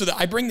 So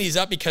I bring these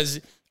up because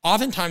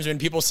oftentimes when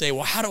people say,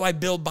 well, how do I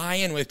build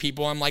buy-in with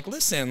people? I'm like,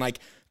 listen, like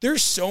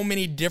there's so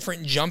many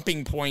different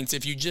jumping points.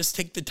 If you just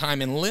take the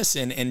time and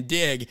listen and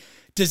dig,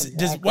 does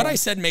what I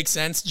said make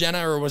sense,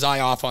 Jena, or was I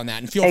off on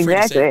that? And feel free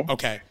to say,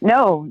 okay.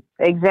 No,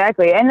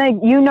 exactly. And like,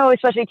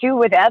 especially too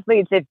with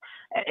athletes,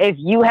 if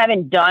you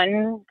haven't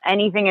done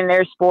anything in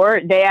their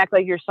sport, they act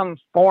like you're some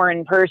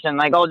foreign person.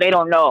 Like, oh, they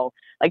don't know.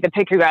 Like the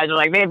pit crew guys are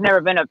like, they've never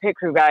been a pit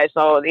crew guy.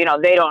 So, they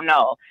don't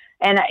know.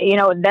 And,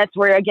 that's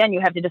where, again,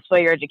 you have to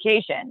display your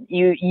education.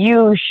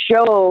 You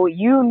show,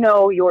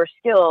 your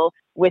skill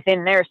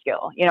within their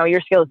skill.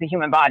 Your skill is the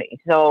human body.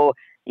 So,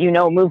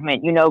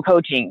 movement,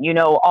 coaching,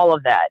 all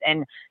of that.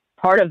 And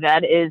part of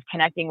that is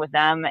connecting with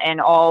them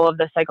and all of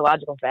the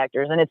psychological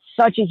factors. And it's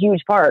such a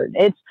huge part.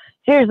 It's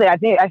seriously,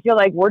 I feel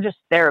like we're just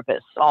therapists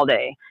all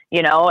day,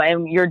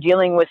 and you're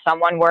dealing with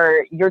someone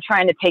where you're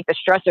trying to take the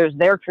stressors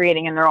they're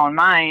creating in their own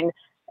mind,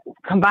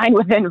 combined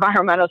with the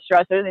environmental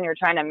stressors, and you're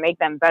trying to make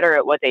them better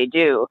at what they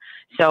do.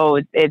 So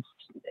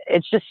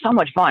it's just so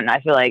much fun. I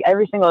feel like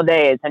every single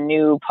day it's a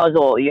new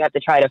puzzle you have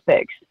to try to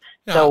fix.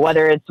 Yeah. So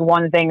whether it's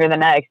one thing or the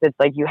next, it's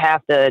like you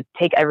have to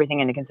take everything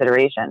into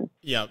consideration.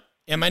 Yep.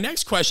 And my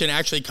next question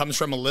actually comes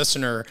from a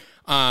listener,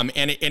 and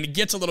it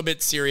gets a little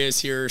bit serious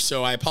here,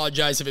 so I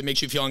apologize if it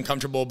makes you feel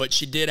uncomfortable, but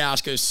she did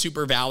ask a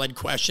super valid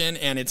question,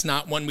 and it's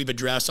not one we've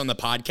addressed on the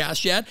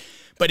podcast yet,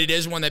 but it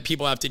is one that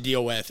people have to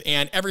deal with.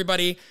 And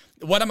everybody,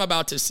 what I'm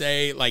about to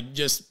say, like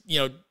just,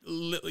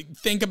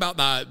 think about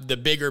the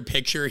bigger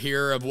picture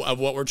here of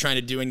what we're trying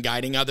to do in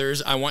guiding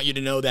others. I want you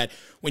to know that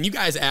when you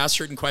guys ask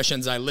certain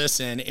questions, I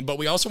listen, but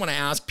we also want to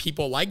ask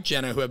people like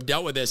Jena who have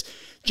dealt with this.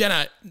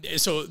 Jena,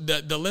 so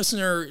the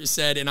listener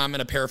said, and I'm going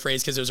to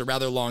paraphrase because it was a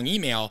rather long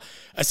email,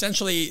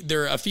 essentially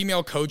they're a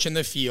female coach in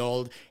the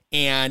field,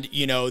 and,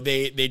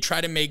 they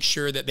try to make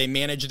sure that they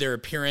manage their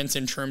appearance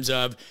in terms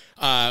of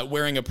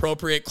wearing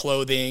appropriate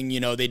clothing.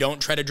 They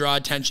don't try to draw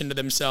attention to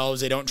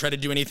themselves. They don't try to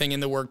do anything in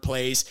the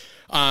workplace.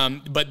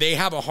 But they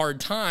have a hard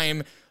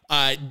time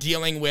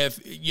dealing with,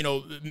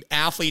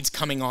 athletes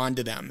coming on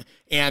to them.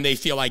 And they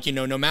feel like,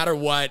 no matter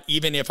what,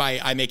 even if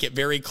I make it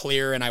very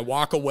clear and I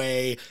walk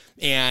away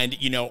and,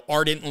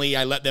 ardently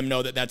I let them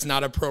know that that's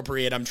not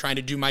appropriate, I'm trying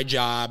to do my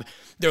job,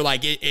 they're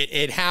like,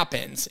 it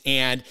happens.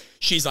 And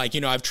she's like,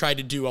 I've tried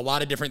to do a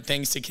lot of different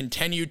things to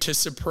continue to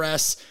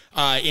suppress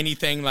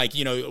anything like,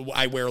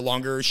 I wear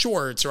longer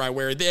shorts or I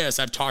wear this.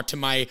 I've talked to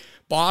my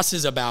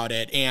bosses about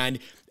it. And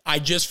I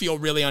just feel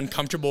really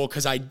uncomfortable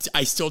because I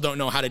still don't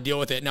know how to deal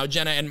with it. Now,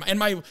 Jena, and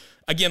my,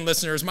 again,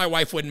 listeners, my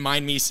wife wouldn't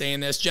mind me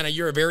saying this. Jena,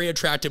 you're a very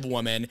attractive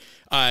woman.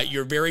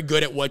 You're very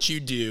good at what you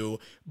do,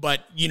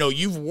 but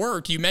you've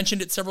worked, you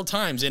mentioned it several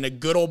times, in a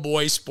good old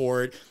boy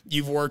sport.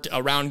 You've worked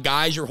around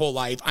guys your whole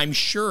life. I'm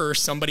sure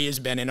somebody has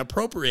been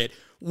inappropriate.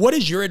 What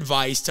is your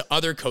advice to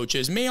other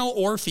coaches, male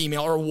or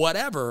female or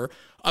whatever,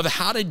 of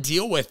how to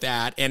deal with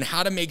that and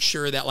how to make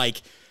sure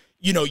that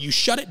you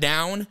shut it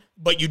down,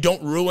 but you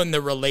don't ruin the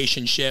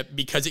relationship,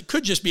 because it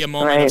could just be a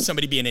moment of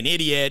somebody being an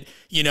idiot.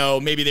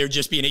 Maybe they're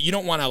just being, you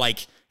don't want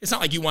to it's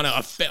not like you want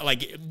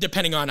to,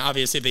 depending on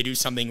obviously if they do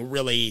something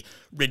really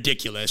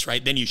ridiculous,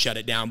 right? Then you shut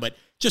it down. But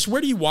just where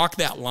do you walk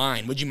that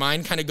line? Would you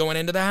mind kind of going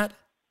into that?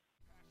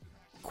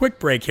 Quick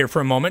break here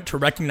for a moment to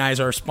recognize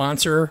our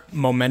sponsor,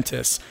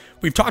 Momentous.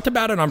 We've talked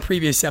about it on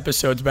previous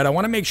episodes, but I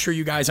want to make sure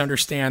you guys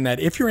understand that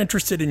if you're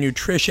interested in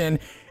nutrition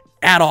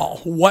at all,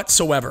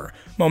 whatsoever,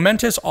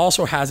 Momentous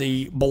also has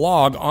a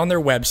blog on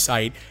their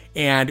website,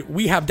 and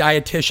we have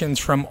dietitians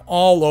from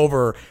all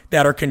over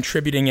that are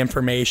contributing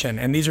information.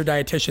 And these are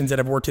dietitians that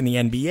have worked in the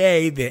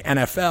NBA, the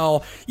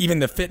NFL, even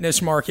the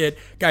fitness market.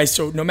 Guys,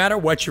 so no matter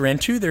what you're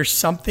into, there's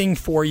something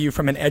for you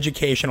from an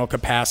educational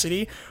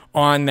capacity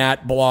on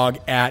that blog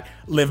at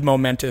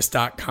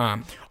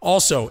livemomentous.com.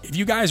 Also, if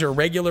you guys are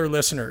regular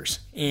listeners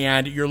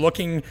and you're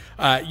looking,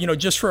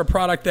 just for a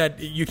product that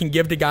you can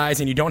give to guys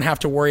and you don't have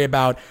to worry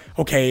about,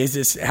 okay, does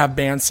this have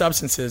banned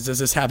substances? Does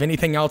this have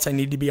anything else I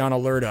need to be on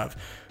alert of?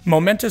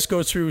 Momentous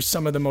goes through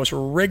some of the most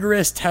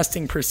rigorous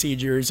testing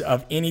procedures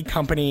of any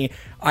company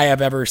I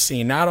have ever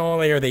seen. Not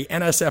only are they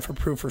NSF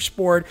approved for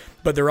sport,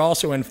 but they're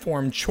also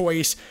informed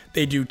choice.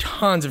 They do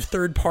tons of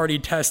third-party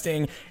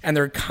testing, and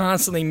they're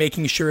constantly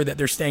making sure that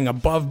they're staying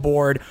above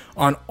board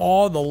on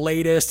all the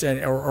latest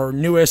or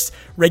newest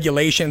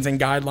regulations and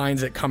guidelines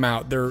that come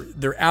out.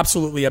 They're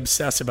absolutely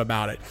obsessive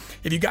about it.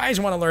 If you guys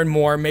want to learn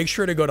more, make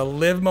sure to go to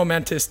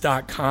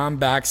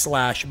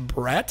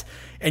livemomentous.com/Brett.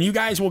 And you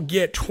guys will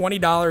get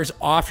 $20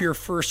 off your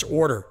first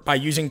order by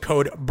using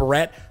code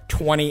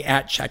BRETT20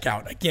 at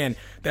checkout. Again,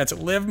 that's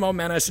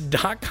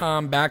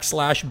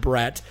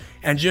livemomentous.com/Brett,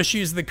 and just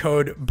use the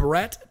code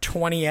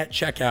BRETT20 at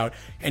checkout,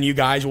 and you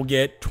guys will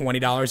get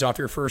 $20 off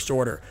your first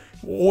order.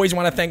 We always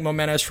want to thank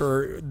Momentous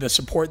for the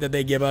support that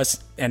they give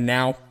us. And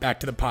now back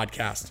to the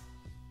podcast.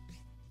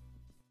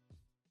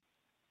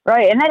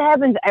 Right. And that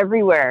happens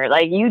everywhere.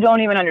 Like, you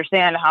don't even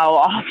understand how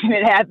often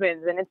it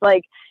happens. And it's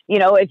like,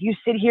 if you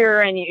sit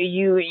here and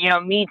you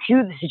me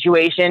too the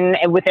situation,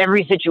 and with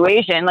every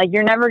situation, like,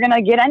 you're never going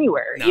to get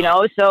anywhere,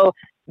 So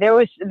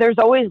there's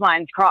always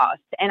lines crossed.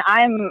 And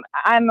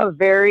I'm a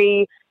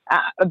very,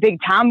 a big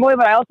tomboy,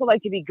 but I also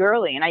like to be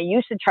girly. And I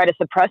used to try to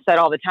suppress that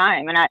all the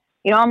time. And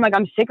I'm like,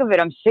 I'm sick of it.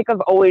 I'm sick of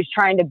always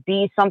trying to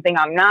be something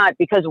I'm not.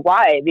 Because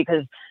why?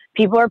 Because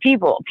people are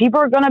people. People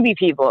are going to be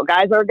people.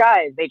 Guys are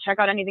guys. They check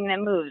out anything that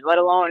moves, let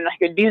alone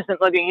like a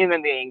decent looking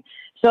human being.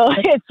 So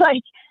it's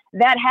like,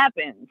 that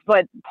happens.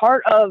 But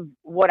part of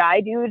what I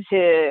do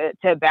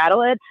to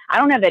battle it, I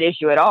don't have that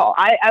issue at all.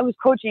 I was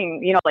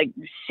coaching, like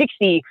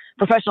 60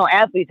 professional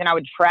athletes, and I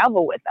would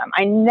travel with them.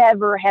 I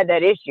never had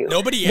that issue.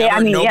 Nobody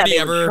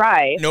ever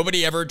tried.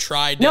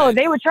 No,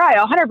 they would try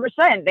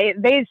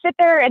 100%. They sit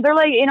there and they're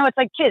like, it's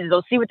like kids.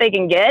 They'll see what they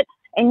can get,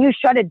 and you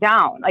shut it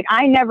down. Like,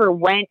 I never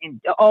went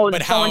and,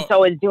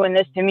 so-and-so is doing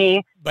this to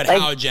me. But like,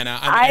 how, Jena?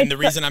 And the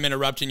reason I'm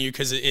interrupting you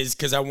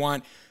because I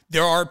want...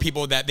 There are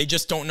people that they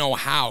just don't know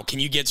how. Can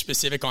you get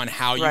specific on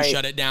how you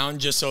shut it down?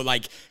 Just so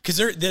because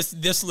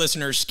this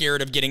listener is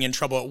scared of getting in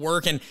trouble at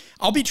work. And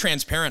I'll be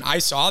transparent. I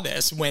saw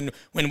this when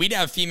we'd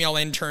have female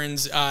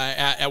interns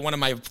at one of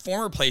my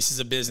former places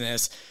of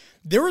business.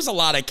 There was a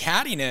lot of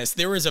cattiness.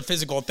 There was a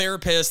physical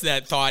therapist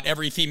that thought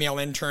every female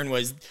intern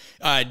was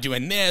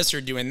doing this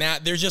or doing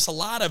that. There's a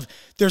lot of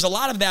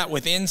that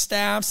within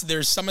staffs.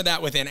 There's some of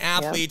that within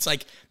athletes. Yep.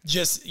 Like,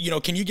 just,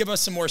 can you give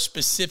us some more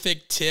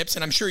specific tips?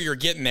 And I'm sure you're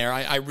getting there.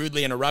 I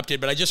rudely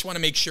interrupted, but I just want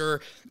to make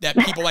sure that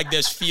people like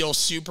this feel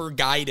super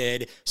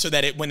guided so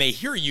that when they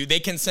hear you, they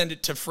can send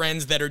it to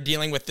friends that are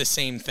dealing with the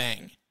same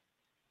thing.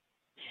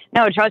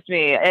 No, trust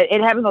me,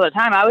 it happens all the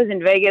time. I was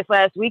in Vegas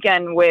last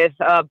weekend with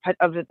a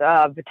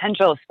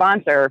potential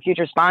sponsor,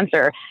 future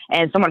sponsor,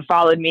 and someone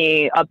followed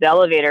me up the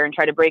elevator and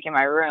tried to break in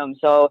my room.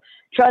 So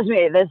trust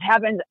me, this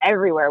happens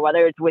everywhere,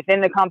 whether it's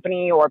within the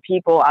company or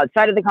people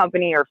outside of the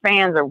company or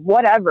fans or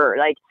whatever.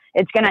 Like,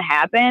 it's going to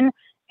happen.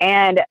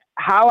 And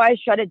how I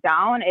shut it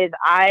down is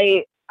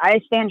I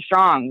stand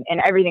strong in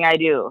everything I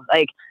do.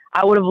 Like,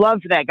 I would have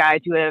loved for that guy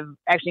to have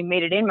actually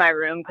made it in my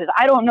room, because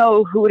I don't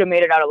know who would have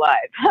made it out alive.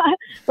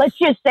 Let's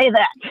just say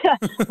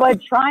that.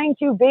 But trying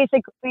to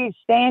basically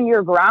stand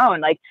your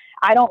ground. Like,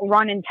 I don't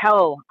run and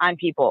tell on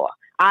people.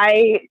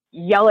 I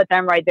yell at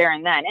them right there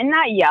and then, and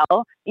not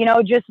yell,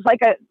 just like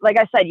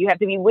I said, you have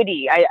to be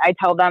witty. I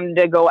tell them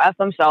to go F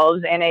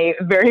themselves in a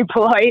very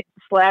polite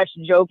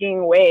 /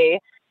 joking way,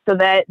 so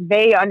that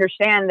they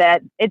understand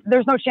that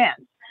there's no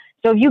chance.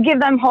 So if you give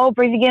them hope,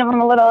 or if you give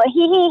them a little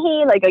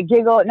hee, like a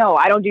giggle, no,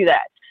 I don't do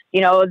that.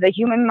 The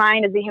human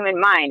mind is the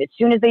human mind. As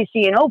soon as they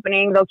see an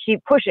opening, they'll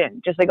keep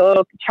pushing, just like a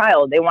little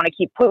child. They want to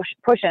keep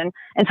pushing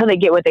until they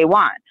get what they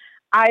want.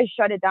 I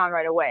shut it down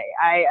right away.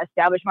 I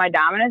establish my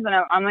dominance, and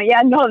I'm like,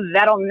 yeah, no,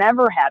 that'll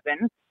never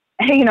happen.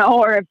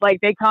 Or if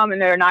they come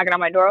and they're knocking on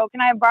my door, can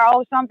I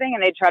borrow something?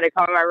 And they try to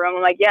come in my room.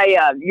 I'm like,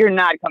 yeah, you're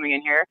not coming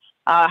in here.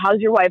 How's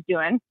your wife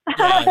doing?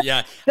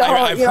 Yeah. So,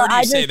 I've heard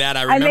you say that.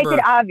 I make it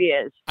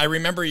obvious. I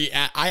remember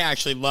I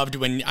actually loved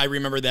when I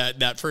remember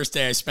that first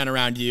day I spent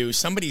around you,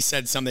 somebody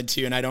said something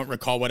to you, and I don't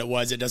recall what it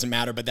was. It doesn't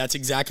matter, but that's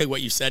exactly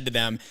what you said to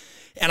them.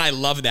 And I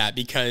love that,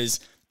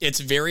 because it's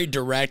very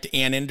direct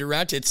and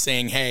indirect. It's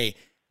saying, hey,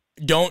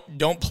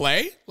 don't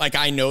play. Like,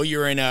 I know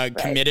you're in a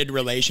committed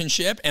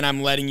relationship, and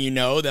I'm letting you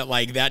know that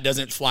that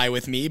doesn't fly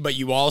with me, but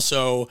you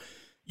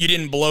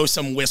didn't blow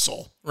some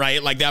whistle,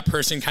 right? Like, that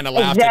person kind of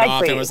laughed it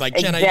off and was like,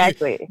 Jena,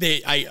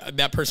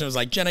 that person was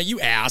like, Jena, you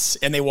ass.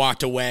 And they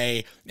walked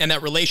away, and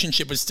that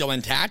relationship was still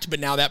intact,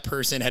 but now that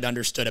person had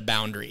understood a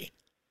boundary.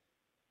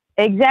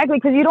 Exactly.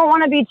 Because you don't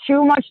want to be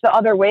too much the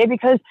other way,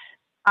 because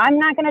I'm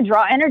not going to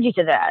draw energy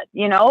to that.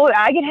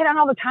 I get hit on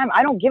all the time.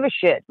 I don't give a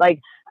shit. Like,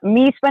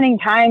 me spending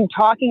time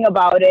talking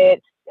about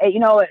it,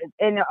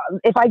 and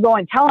if I go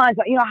and tell on,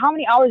 how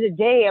many hours a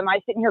day am I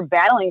sitting here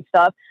battling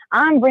stuff?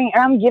 I'm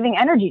giving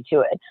energy to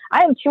it.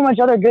 I have too much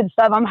other good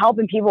stuff. I'm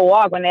helping people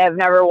walk when they have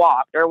never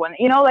walked, or when,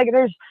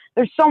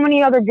 there's so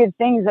many other good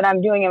things that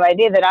I'm doing in my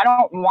day that I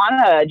don't want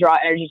to draw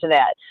energy to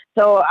that.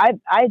 So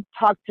I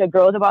talk to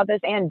girls about this,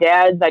 and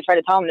dads. I try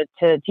to tell them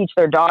to teach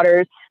their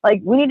daughters.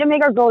 Like, we need to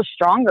make our girls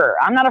stronger.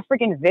 I'm not a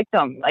freaking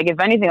victim. Like, if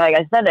anything, like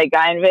I said, that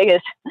guy in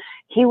Vegas,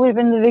 he would have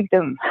been the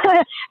victim.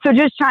 So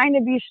just trying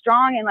to be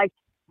strong, and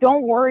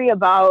don't worry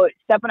about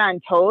stepping on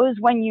toes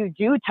when you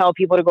do tell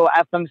people to go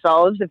F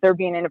themselves if they're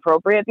being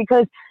inappropriate,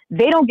 because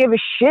they don't give a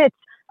shit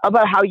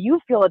about how you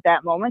feel at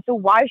that moment. So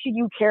why should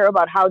you care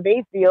about how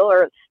they feel,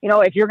 or,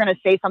 if you're going to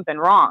say something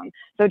wrong?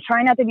 So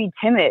try not to be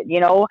timid.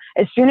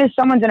 As soon as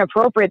someone's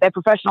inappropriate, that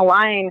professional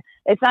line,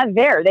 it's not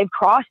there. They've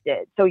crossed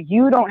it. So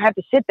you don't have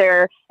to sit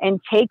there and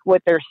take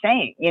what they're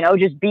saying.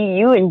 Just be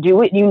you and do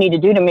what you need to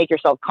do to make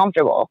yourself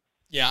comfortable.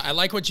 Yeah, I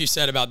like what you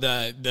said about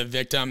the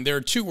victim. There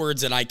are two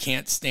words that I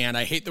can't stand.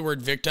 I hate the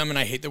word victim, and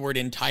I hate the word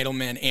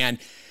entitlement. And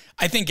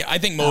I think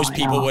most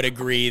people would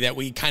agree that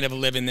we kind of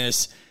live in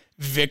this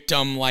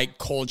victim like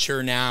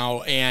culture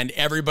now, and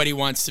everybody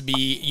wants to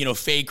be,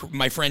 fake.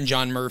 My friend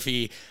John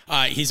Murphy,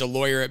 he's a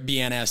lawyer at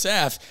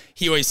BNSF.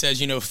 He always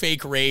says,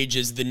 fake rage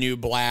is the new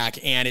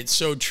black. And it's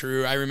so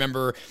true. I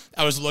remember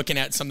I was looking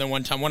at something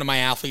one time. One of my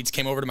athletes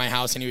came over to my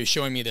house and he was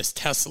showing me this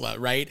Tesla,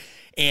 right?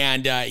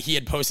 And he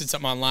had posted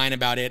something online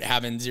about it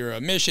having zero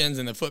emissions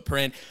and the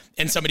footprint.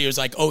 And somebody was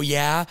like, oh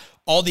yeah,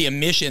 all the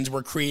emissions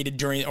were during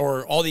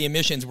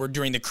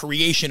the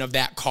creation of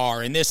that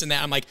car and this and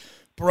that. I'm like,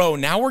 bro,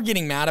 now we're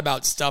getting mad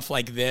about stuff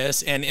like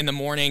this. And in the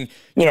morning,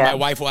 my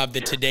wife will have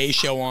the Today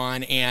Show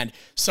on, and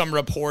some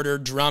reporter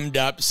drummed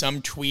up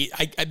some tweet.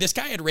 This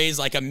guy had raised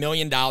like $1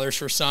 million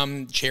for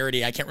some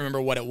charity. I can't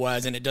remember what it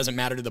was, and it doesn't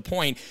matter to the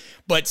point.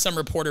 But some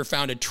reporter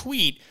found a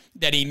tweet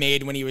that he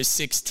made when he was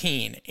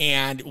 16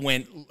 and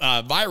went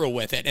viral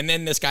with it. And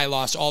then this guy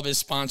lost all of his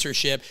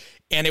sponsorship.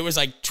 And it was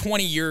like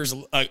 20 years,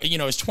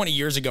 it was 20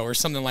 years ago or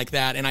something like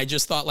that. And I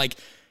just thought, like,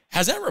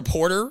 has that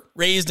reporter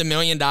raised $1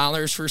 million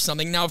for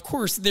something? Now, of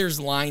course, there's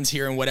lines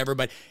here and whatever,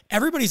 but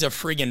everybody's a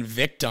friggin'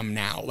 victim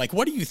now. Like,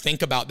 what do you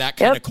think about that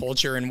kind of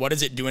culture, and what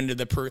is it doing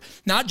to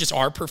not just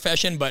our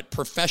profession, but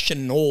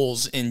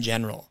professionals in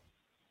general?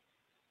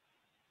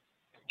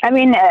 I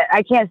mean,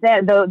 I can't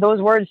stand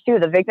those words too,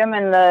 the victim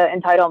and the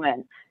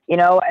entitlement.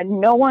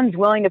 No one's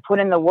willing to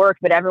put in the work,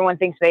 but everyone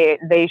thinks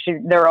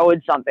they're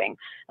owed something.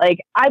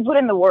 Like, I put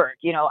in the work,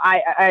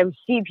 I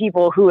see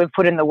people who have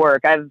put in the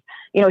work. I've,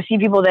 see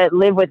people that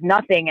live with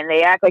nothing and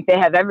they act like they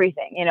have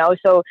everything,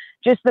 so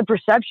just the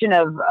perception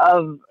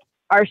of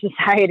our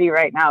society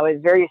right now is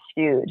very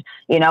skewed.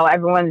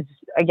 Everyone's,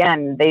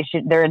 again,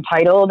 they're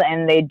entitled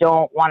and they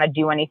don't want to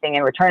do anything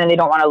in return, and they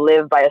don't want to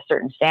live by a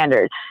certain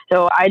standard.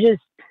 So I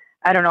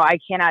don't know. I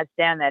cannot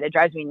stand that. It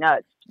drives me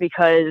nuts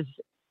because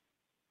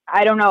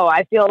I don't know.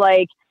 I feel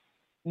like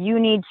you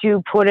need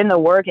to put in the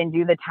work and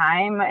do the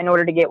time in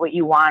order to get what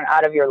you want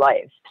out of your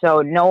life.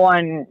 So no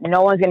one's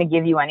going to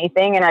give you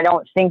anything. And I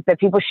don't think that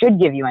people should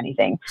give you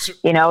anything.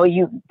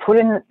 You put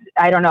in,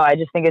 I don't know. I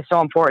just think it's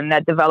so important.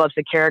 That develops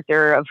a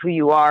character of who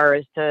you are,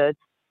 is to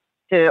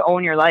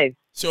own your life.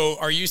 So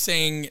are you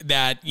saying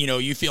that,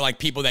 you feel like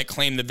people that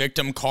claim the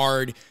victim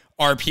card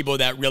are people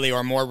that really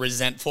are more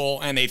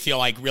resentful, and they feel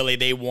like really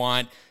they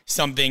want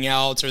something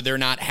else, or they're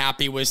not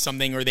happy with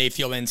something, or they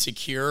feel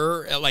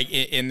insecure, like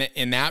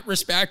in that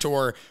respect?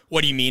 Or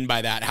what do you mean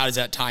by that? How does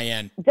that tie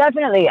in?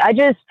 Definitely. I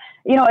just,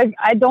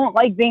 I don't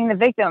like being the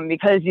victim,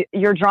 because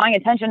you're drawing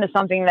attention to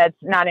something that's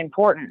not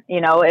important.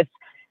 If,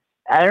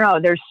 I don't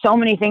know, there's so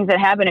many things that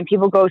happen and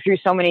people go through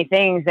so many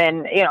things,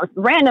 and,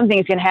 random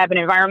things can happen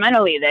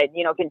environmentally that,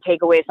 can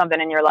take away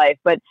something in your life,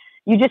 but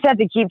you just have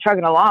to keep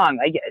trucking along.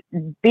 Like,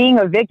 being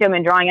a victim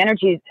and drawing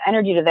energy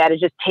to that is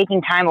just taking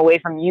time away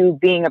from you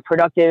being a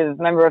productive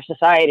member of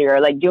society,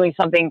 or like doing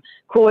something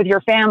cool with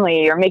your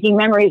family, or making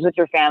memories with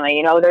your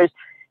family.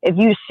 If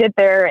you sit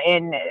there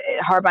and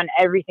harp on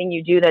everything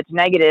you do that's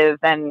negative,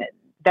 then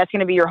that's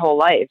going to be your whole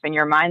life and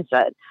your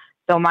mindset.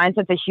 So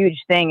mindset's a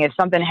huge thing. If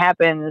something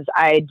happens,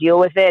 I deal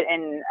with it,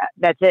 and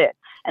that's it.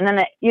 And then,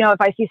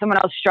 if I see someone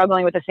else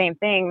struggling with the same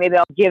thing, maybe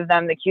I'll give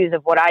them the cues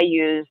of what I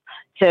use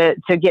to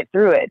get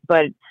through it.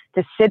 But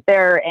to sit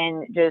there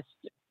and just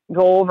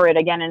go over it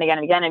again and again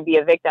and again and be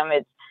a victim,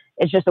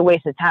 it's just a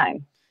waste of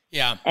time.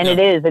 Yeah. And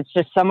no. It's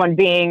just someone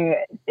being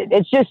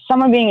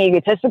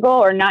egotistical,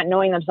 or not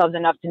knowing themselves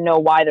enough to know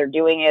why they're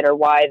doing it or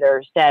why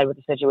they're sad with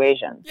the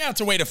situation. Yeah,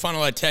 it's a way to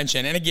funnel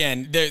attention. And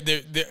again,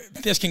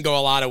 this can go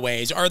a lot of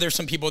ways. Are there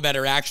some people that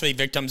are actually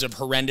victims of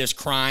horrendous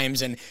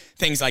crimes and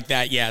things like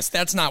that? Yes.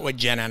 That's not what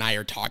Jena and I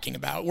are talking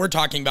about. We're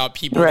talking about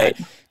people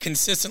that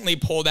consistently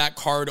pull that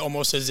card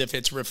almost as if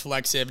it's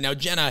reflexive. Now,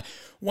 Jena,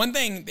 one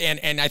thing,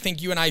 and I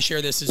think you and I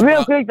share this as well.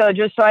 Real quick though,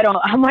 just so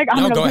I'm going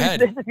to go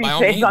ahead. This if you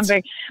say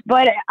something.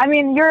 But I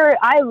mean,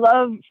 I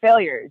love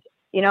failures.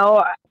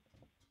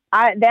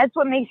 That's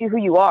what makes you who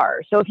you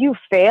are. So if you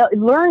fail,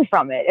 learn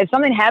from it. If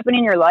something happened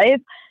in your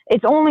life,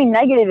 it's only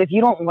negative if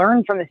you don't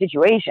learn from the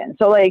situation.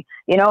 So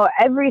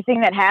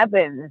everything that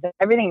happens,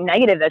 everything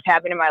negative that's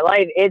happened in my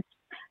life,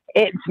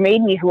 it's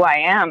made me who I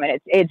am, and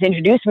it's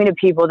introduced me to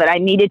people that I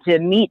needed to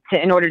meet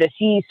in order to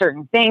see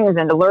certain things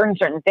and to learn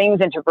certain things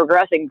and to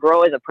progress and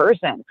grow as a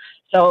person.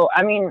 So,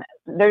 I mean,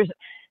 there's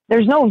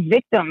no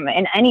victim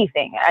in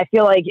anything. I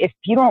feel like if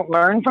you don't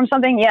learn from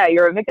something, yeah,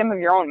 you're a victim of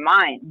your own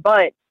mind,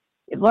 but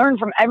learn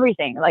from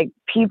everything. Like,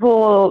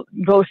 people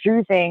go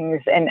through things,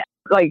 and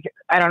like,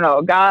 I don't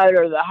know, God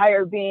or the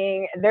higher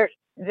being,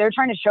 they're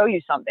trying to show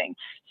you something.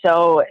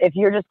 So if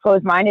you're just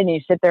closed-minded and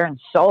you sit there and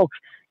sulk,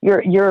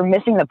 you're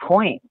missing the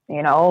point.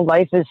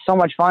 Life is so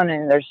much fun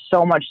and there's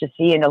so much to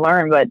see and to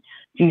learn, but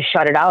if you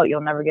shut it out,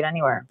 you'll never get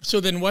anywhere. So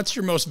then what's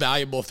your most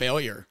valuable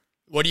failure?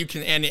 What do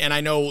you and I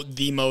know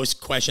the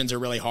most questions are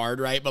really hard,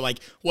 right? But like,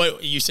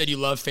 what you said, you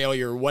love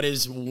failure. What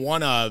is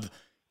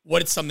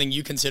something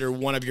you consider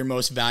one of your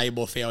most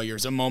valuable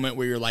failures? A moment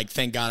where you're like,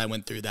 thank God I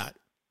went through that.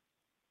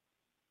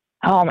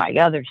 Oh my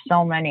God, there's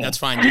so many. That's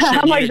fine.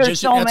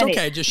 Just share, that's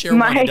okay. Just share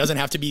one. It doesn't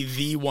have to be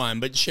the one,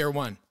 but share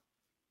one.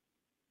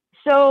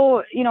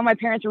 So, my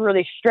parents were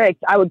really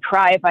strict. I would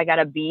cry if I got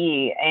a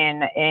B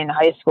in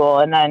high school.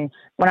 And then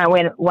when I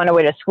went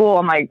away to school,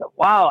 I'm like,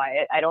 wow,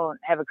 I don't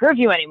have a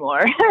curfew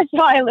anymore.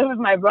 So I live with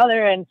my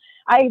brother, and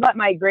I let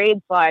my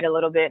grades slide a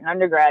little bit in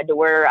undergrad to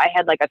where I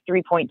had like a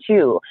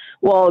 3.2.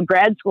 Well,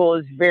 grad school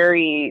is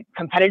very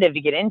competitive to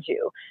get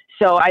into.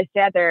 So I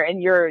sat there,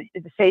 and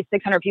say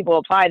 600 people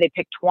apply, they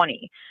pick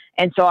 20.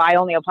 And so I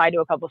only applied to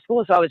a couple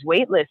schools. So I was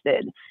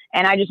waitlisted.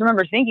 And I just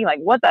remember thinking, like,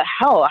 what the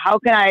hell? How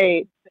can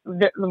I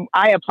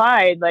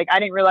applied, like, I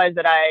didn't realize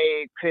that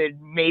I could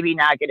maybe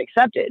not get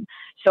accepted.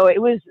 So it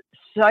was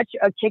such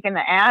a kick in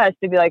the ass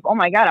to be like, oh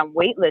my God, I'm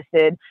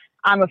waitlisted.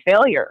 I'm a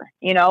failure,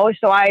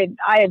 So I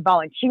had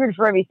volunteered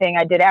for everything.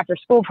 I did after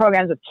school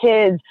programs with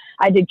kids.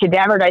 I did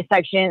cadaver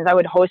dissections. I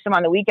would host them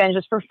on the weekends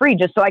just for free,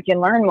 just so I can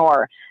learn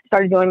more.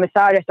 Started doing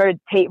massage. I started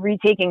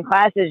retaking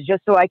classes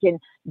just so I can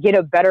get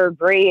a better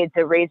grade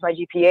to raise my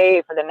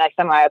GPA for the next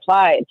time I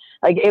applied.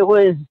 Like, it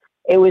was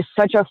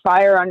such a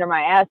fire under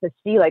my ass to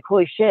see, like,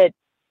 holy shit,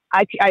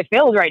 I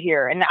failed right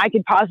here. And I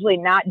could possibly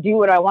not do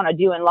what I want to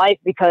do in life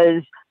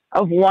because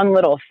of one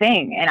little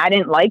thing. And I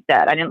didn't like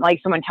that. I didn't like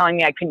someone telling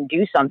me I couldn't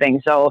do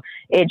something. So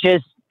it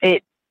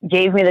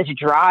gave me this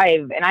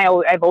drive. And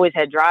I've always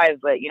had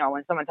drive, but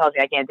when someone tells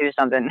me I can't do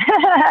something,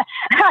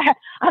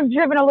 I'm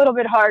driven a little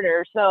bit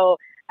harder. So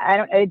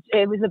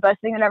it was the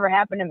best thing that ever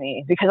happened to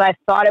me, because I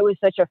thought it was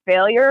such a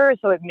failure.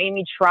 So it made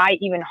me try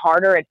even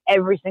harder at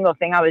every single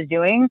thing I was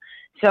doing.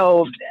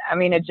 So, I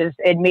mean,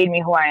 it made me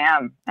who I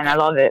am, and I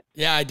love it.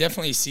 Yeah, I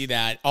definitely see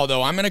that.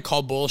 Although I'm going to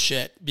call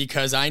bullshit,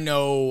 because I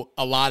know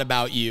a lot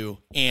about you,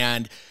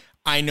 and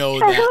I know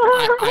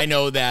that I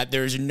know that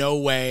there's no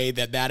way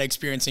that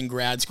experience in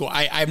grad school,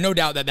 I have no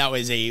doubt that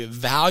was a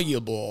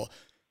valuable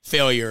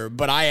failure,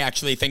 but I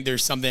actually think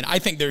there's something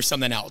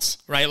else,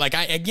 right?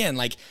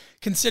 Like,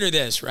 consider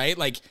this, right?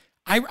 Like,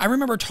 I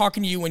remember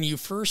talking to you when you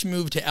first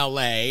moved to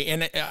LA,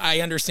 and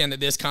I understand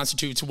that this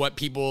constitutes what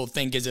people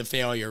think is a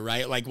failure,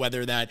 right? Like,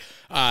 whether that,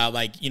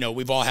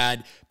 we've all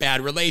had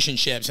bad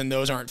relationships, and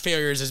those aren't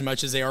failures as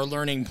much as they are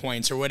learning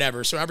points or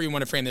whatever. So however you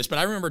want to frame this, but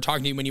I remember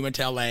talking to you when you went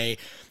to LA,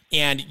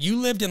 and you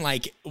lived in,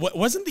 like, what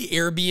wasn't the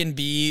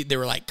Airbnb? There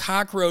were like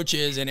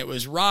cockroaches, and it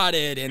was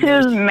rotted, and it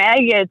was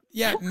maggots.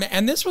 Yeah,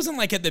 and this wasn't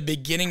like at the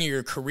beginning of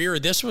your career.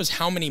 This was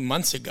how many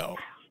months ago?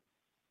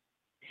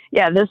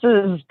 Yeah, this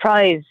was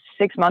probably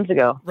 6 months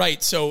ago.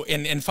 Right. So,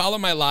 and follow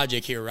my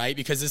logic here, right?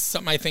 Because this is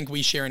something I think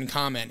we share in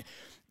common.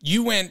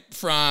 You went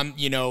from,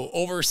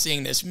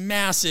 overseeing this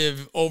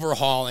massive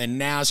overhaul in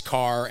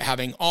NASCAR,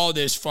 having all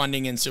this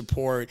funding and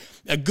support,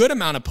 a good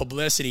amount of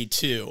publicity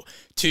too,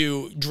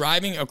 to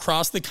driving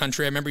across the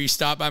country. I remember you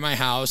stopped by my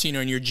house,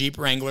 in your Jeep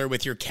Wrangler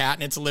with your cat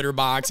in its litter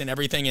box and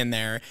everything in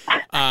there.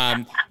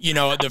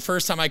 The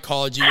first time I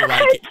called you,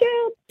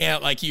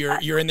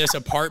 you're in this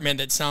apartment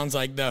that sounds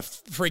like the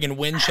friggin'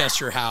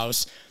 Winchester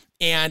house.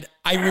 And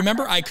I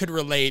remember I could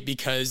relate,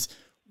 because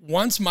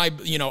once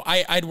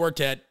I'd worked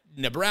at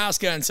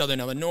Nebraska and Southern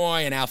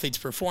Illinois and Athletes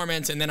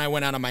Performance, and then I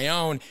went out on my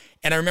own.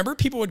 And I remember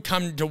people would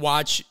come to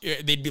watch.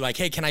 They'd be like,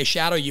 hey, can I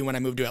shadow you when I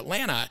moved to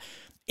Atlanta?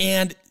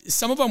 And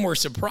some of them were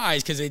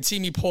surprised, because they'd see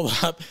me pull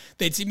up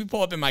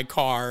in my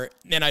car,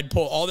 and I'd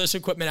pull all this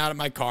equipment out of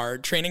my car,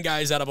 training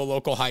guys out of a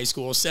local high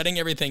school, setting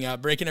everything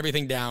up, breaking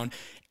everything down.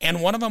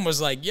 And one of them was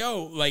like,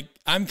 yo, like,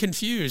 I'm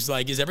confused.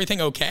 Like, is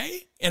everything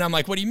okay? And I'm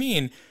like, what do you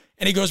mean?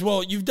 And he goes,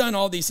 well, you've done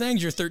all these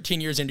things. You're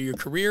 13 years into your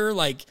career.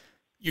 Like,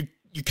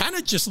 you kind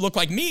of just look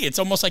like me. It's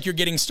almost like you're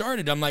getting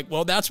started. I'm like,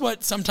 well, that's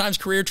what sometimes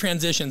career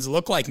transitions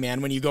look like,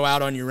 man, when you go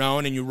out on your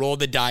own and you roll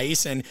the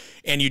dice and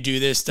you do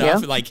this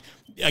stuff. Yeah. Like,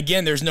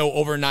 again, there's no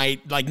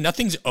overnight, like,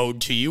 nothing's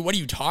owed to you. What are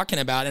you talking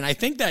about? And I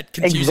think that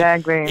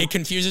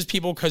confuses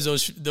people, because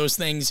those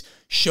things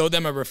show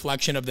them a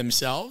reflection of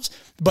themselves.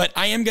 But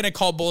I am going to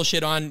call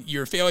bullshit on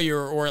your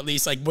failure, or at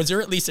least, like, was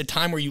there at least a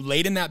time where you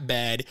laid in that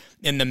bed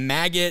in the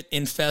maggot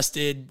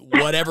infested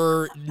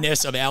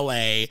whateverness of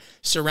LA,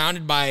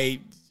 surrounded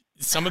by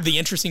some of the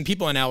interesting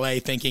people in LA,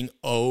 thinking,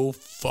 oh,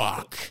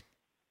 fuck?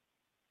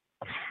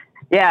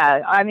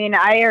 Yeah, I mean,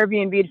 I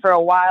Airbnb'd for a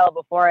while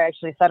before I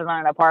actually settled on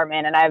an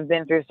apartment, and I've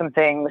been through some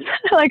things.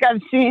 Like,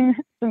 I've seen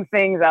some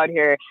things out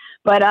here,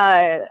 but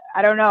I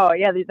don't know.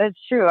 Yeah, that's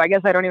true. I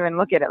guess I don't even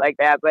look at it like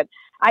that, but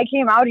I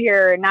came out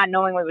here not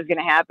knowing what was going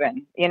to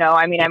happen.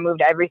 I mean, I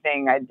moved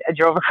everything. I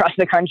drove across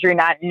the country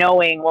not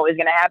knowing what was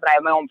going to happen. I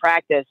have my own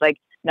practice. Like,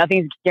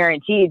 nothing's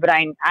guaranteed, but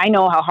I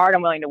know how hard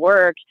I'm willing to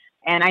work.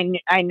 And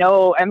I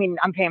know, I mean,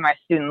 I'm paying my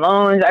student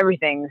loans,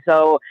 everything.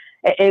 So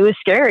it was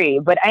scary,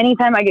 but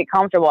anytime I get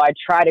comfortable, I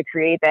try to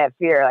create that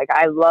fear. Like,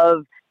 I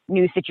love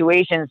new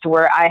situations to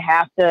where I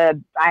have to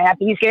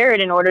be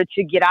scared in order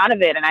to get out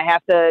of it. And I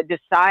have to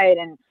decide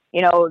and,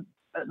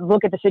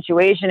 look at the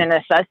situation and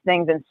assess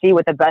things and see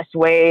what the best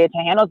way to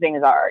handle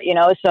things are,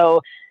 so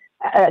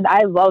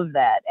I love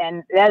that.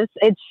 And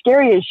it's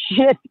scary as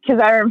shit, because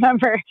I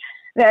remember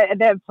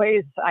that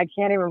place, I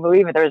can't even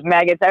believe it. There's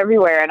maggots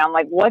everywhere. And I'm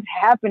like, what's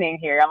happening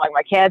here? I'm like,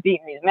 my cat's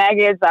eating these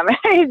maggots.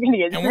 He's going to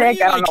get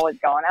sick. I don't know what's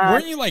going on.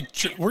 Weren't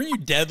you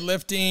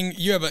deadlifting?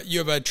 You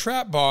have a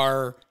trap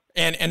bar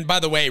And by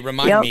the way,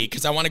 remind me,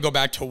 because I want to go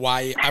back to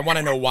why, I want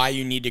to know why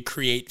you need to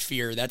create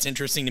fear. That's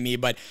interesting to me.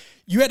 But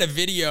you had a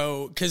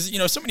video, because, you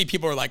know, so many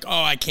people are like,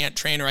 oh, I can't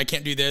train or I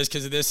can't do this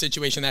because of this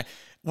situation, that.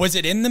 Was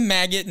it in the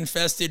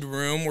maggot-infested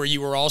room where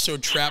you were also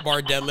trap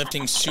bar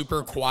deadlifting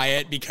super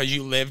quiet because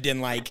you lived in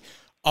like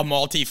a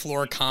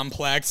multi-floor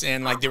complex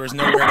and like there was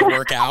nowhere to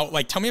work out?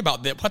 Like, tell me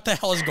about that. What the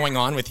hell is going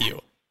on with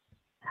you?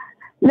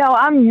 No,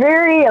 I'm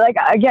very, like,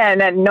 again,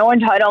 no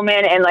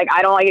entitlement, and, like,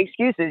 I don't like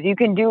excuses. You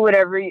can do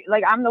whatever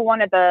like, I'm the one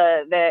at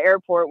the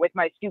airport with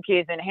my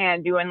suitcase in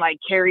hand doing, like,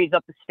 carries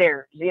up the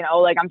stairs, you know,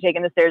 like, I'm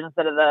taking the stairs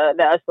instead of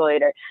the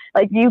escalator.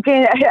 Like, you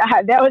can,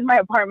 that was my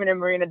apartment in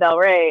Marina Del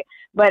Rey,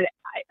 but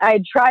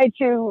I try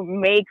to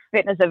make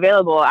fitness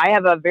available. I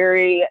have a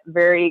very,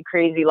 very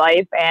crazy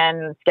life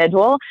and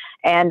schedule,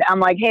 and I'm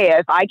like, hey,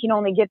 if I can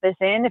only get this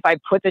in, if I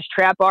put this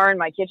trap bar in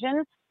my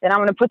kitchen, then I'm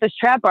going to put this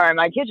trap bar in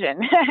my kitchen.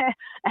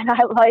 And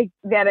I like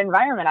that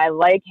environment. I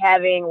like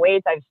having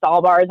weights. I have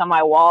stall bars on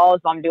my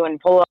walls. So I'm doing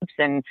pull-ups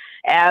and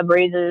ab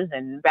raises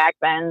and back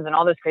bends and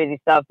all this crazy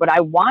stuff. But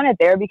I want it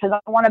there because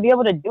I want to be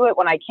able to do it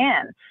when I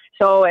can.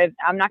 So if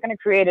I'm not going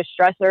to create a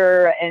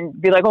stressor and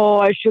be like, oh,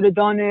 I should have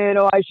done it.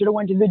 Oh, I should have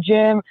went to the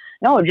gym.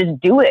 No, just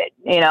do it,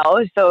 you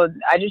know? So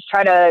I just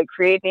try to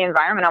create the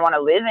environment I want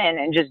to live in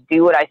and just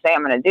do what I say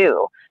I'm going to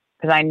do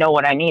because I know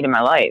what I need in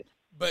my life.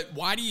 But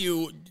why do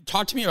you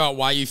talk to me about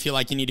why you feel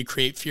like you need to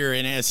create fear?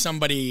 And as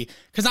somebody,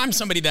 because I'm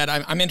somebody that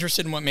I'm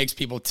interested in what makes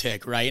people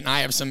tick, right? And I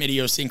have some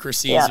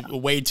idiosyncrasies,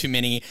 way too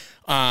many.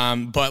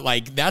 But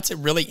like, that's a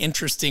really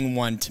interesting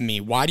one to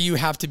me. Why do you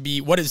have to be,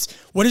 what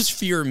does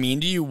fear mean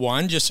to you?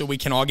 One, just so we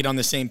can all get on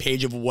the same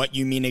page of what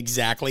you mean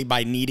exactly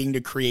by needing to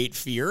create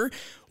fear.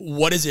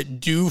 What does it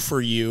do for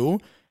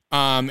you?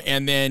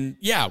 And then,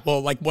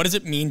 like, what does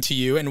it mean to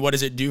you and what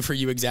does it do for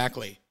you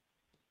exactly?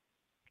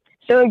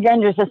 So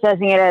again, just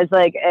assessing it as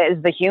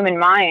the human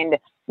mind,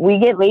 we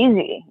get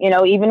lazy, you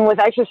know, even with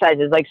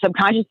exercises, like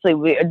subconsciously,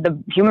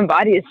 the human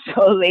body is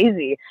so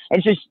lazy.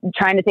 It's just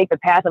trying to take the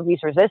path of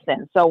least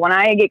resistance. So when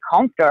I get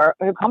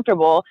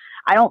comfortable,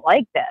 I don't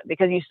like that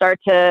because you start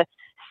to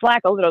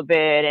slack a little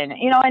bit. And,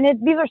 you know,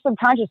 these are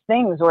subconscious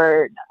things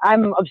where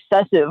I'm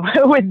obsessive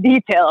with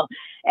detail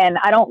and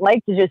I don't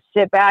like to just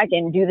sit back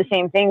and do the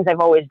same things I've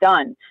always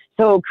done.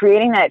 So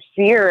creating that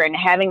fear and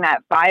having that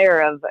fire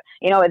of,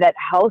 you know, that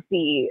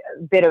healthy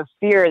bit of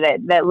fear,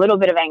 that little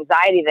bit of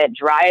anxiety that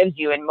drives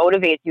you and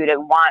motivates you to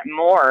want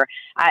more.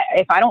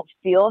 If I don't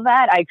feel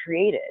that, I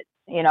create it.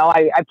 You know,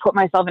 I put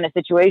myself in a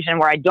situation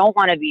where I don't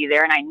want to be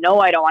there and I know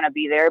I don't want to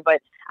be there,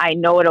 but I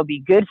know it'll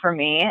be good for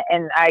me.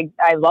 And I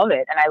love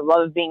it. And I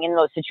love being in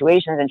those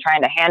situations and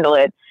trying to handle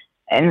it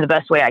in the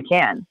best way I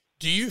can.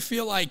 Do you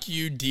feel like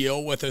you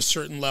deal with a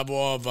certain level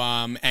of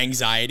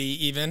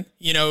anxiety even,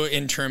 you know,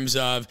 in terms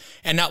of,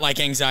 and not like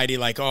anxiety,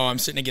 like, oh, I'm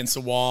sitting against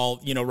the wall,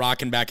 you know,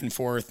 rocking back and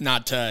forth,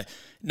 not to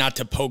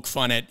poke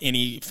fun at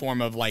any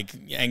form of like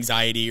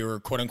anxiety or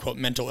quote unquote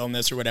mental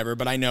illness or whatever.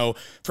 But I know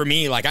for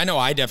me, like, I know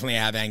I definitely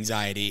have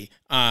anxiety.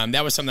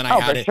 That was something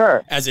I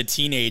had as a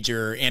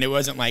teenager, and it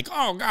wasn't like,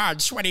 oh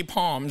God, sweaty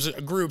palms,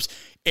 groups.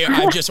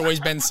 I've just always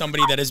been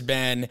somebody that has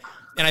been,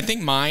 and I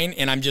think mine,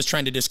 and I'm just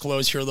trying to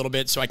disclose here a little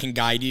bit so I can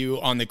guide you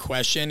on the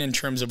question in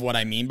terms of what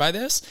I mean by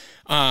this.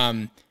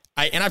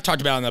 I've talked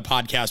about it on the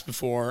podcast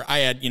before. I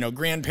had, you know,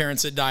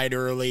 grandparents that died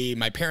early.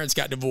 My parents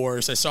got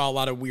divorced. I saw a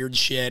lot of weird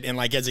shit. And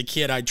like, as a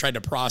kid, I tried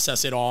to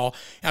process it all.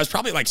 And I was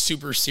probably like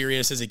super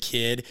serious as a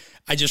kid.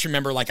 I just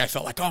remember like, I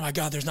felt like, oh my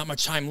God, there's not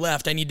much time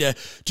left. I need to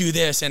do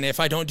this. And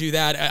if I don't do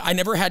that, I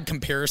never had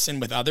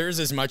comparison with others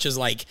as much as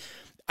like,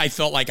 I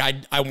felt like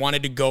I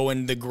wanted to go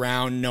in the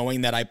ground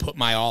knowing that I put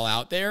my all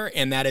out there.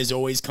 And that has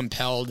always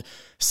compelled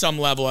some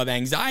level of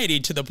anxiety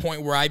to the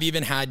point where I've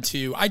even had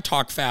to, I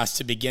talk fast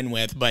to begin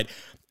with, but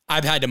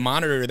I've had to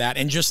monitor that.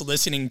 And just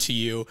listening to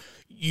you,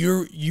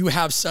 you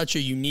have such a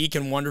unique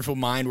and wonderful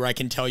mind where I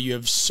can tell you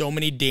have so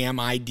many damn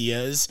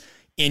ideas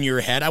in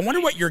your head. I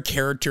wonder what your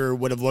character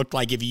would have looked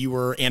like if you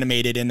were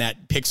animated in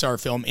that Pixar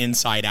film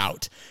Inside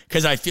Out.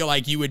 Because I feel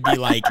like you would be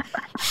like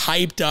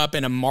hyped up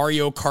in a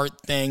Mario Kart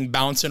thing,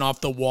 bouncing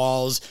off the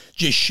walls,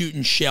 just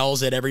shooting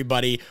shells at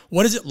everybody.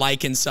 What is it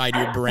like inside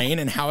your brain,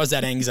 and how has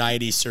that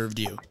anxiety served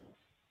you?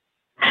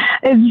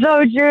 It's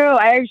so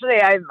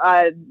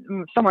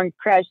true. Someone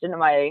crashed into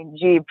my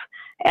Jeep,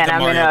 and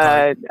I'm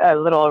in a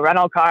little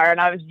rental car, and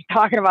I was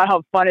talking about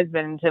how fun it's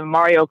been to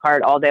Mario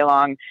Kart all day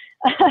long.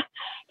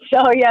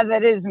 So yeah,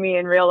 that is me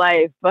in real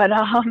life. But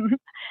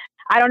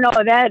I don't know,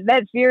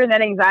 that fear and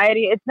that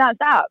anxiety, it's not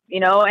stop, you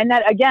know. And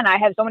that, again, I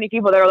have so many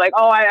people that are like,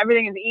 oh,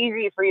 everything is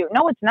easy for you.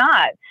 No, it's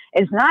not.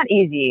 It's not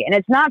easy, and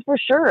it's not for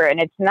sure.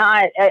 And it's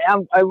not.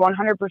 I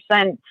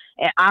 100%.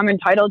 I'm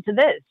entitled to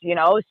this. You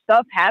know,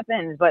 stuff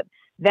happens, but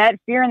that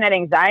fear and that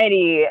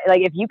anxiety,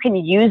 like, if you can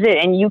use it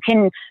and you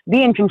can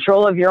be in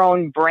control of your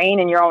own brain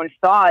and your own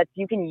thoughts,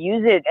 you can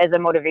use it as a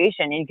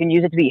motivation and you can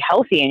use it to be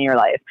healthy in your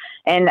life.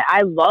 And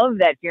I love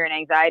that fear and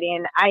anxiety.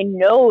 And I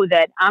know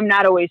that I'm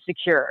not always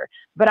secure,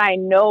 but I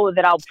know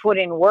that I'll put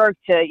in work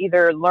to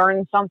either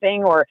learn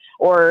something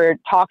or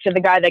talk to the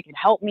guy that can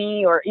help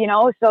me, or, you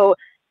know, so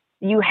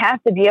you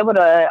have to be able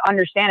to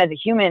understand as a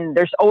human,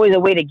 there's always a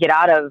way to get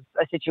out of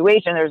a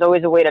situation. There's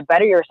always a way to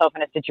better yourself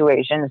in a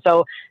situation.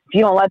 So if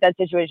you don't let that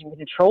situation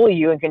control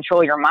you and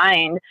control your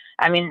mind,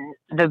 I mean,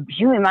 the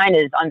human mind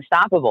is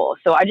unstoppable.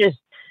 So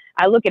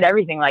I look at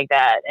everything like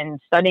that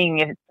and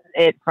studying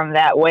it from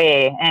that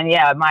way. And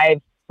yeah, my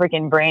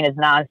freaking brain is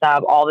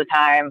nonstop all the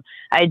time.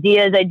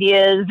 Ideas.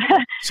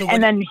 So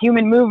and then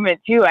human movement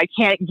too. I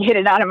can't get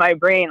it out of my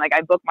brain. Like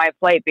I book my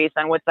flight based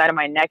on what side of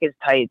my neck is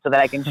tight so that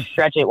I can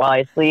stretch it while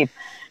I sleep.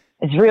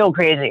 It's real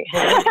crazy.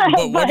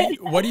 But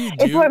what do you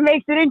do? It's what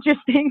makes it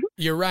interesting.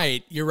 You're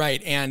right.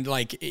 And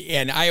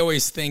I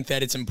always think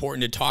that it's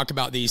important to talk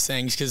about these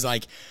things because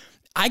like,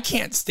 I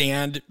can't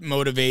stand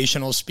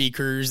motivational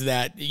speakers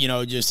that,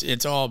 just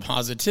it's all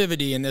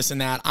positivity and this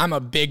and that. I'm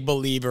a big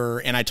believer,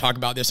 and I talk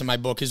about this in my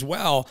book as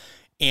well.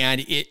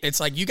 And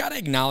it's like, you got to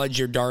acknowledge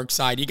your dark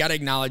side. You got to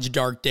acknowledge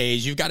dark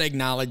days. You've got to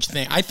acknowledge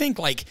things. I think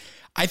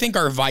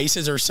our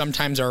vices are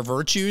sometimes our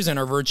virtues, and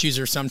our virtues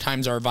are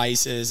sometimes our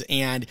vices.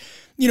 And,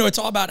 it's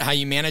all about how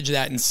you manage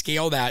that and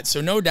scale that.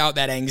 So no doubt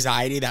that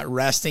anxiety, that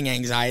resting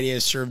anxiety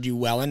has served you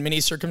well in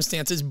many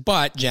circumstances.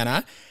 But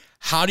Jena,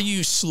 how do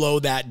you slow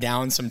that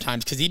down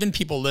sometimes? Because even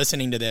people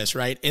listening to this,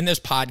 right, in this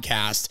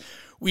podcast,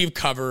 we've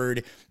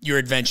covered your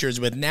adventures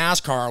with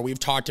NASCAR. We've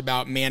talked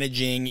about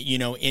managing,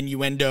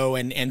 innuendo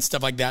and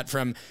stuff like that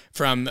from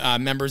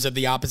members of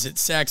the opposite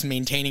sex,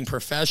 maintaining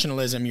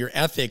professionalism, your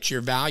ethics,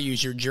 your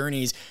values, your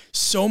journeys.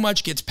 So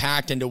much gets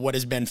packed into what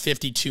has been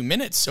 52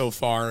 minutes so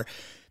far.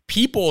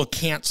 People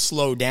can't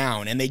slow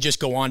down, and they just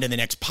go on to the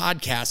next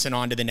podcast and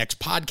on to the next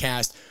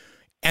podcast.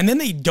 And then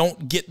they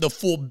don't get the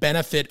full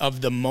benefit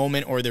of the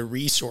moment or the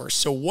resource.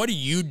 So what do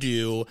you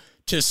do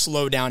to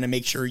slow down and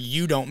make sure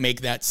you don't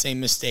make that same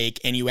mistake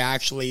and you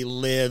actually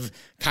live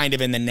kind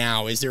of in the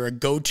now? Is there a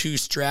go-to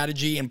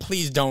strategy? And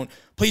please don't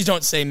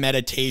say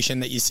meditation,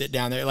 that you sit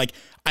down there. Like,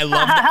 I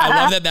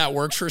love that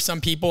works for some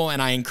people,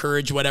 and I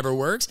encourage whatever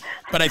works,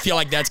 but I feel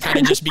like that's kind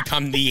of just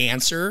become the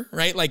answer,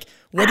 right? Like,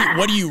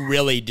 what do you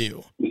really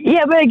do?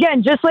 Yeah, but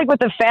again, just like with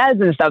the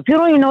fads and stuff, people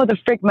don't even know what the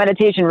frick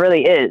meditation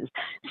really is.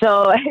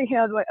 So,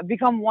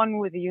 become one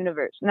with the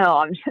universe.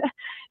 No,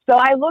 so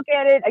I look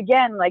at it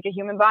again like a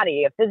human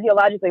body,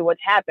 physiologically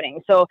what's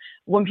happening. So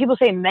when people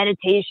say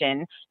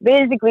meditation,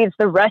 basically it's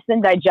the rest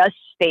and digest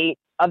state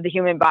of the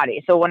human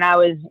body. So when I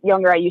was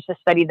younger, I used to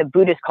study the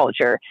Buddhist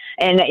culture,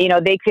 and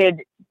they could,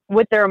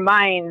 with their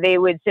mind, they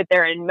would sit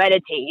there and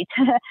meditate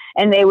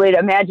and they would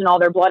imagine all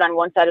their blood on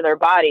one side of their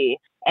body.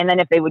 And then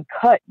if they would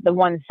cut the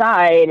one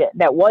side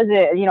that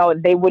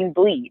wasn't, they wouldn't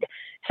bleed.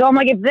 So I'm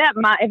like, if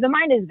the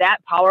mind is that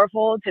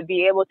powerful to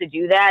be able to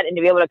do that and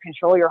to be able to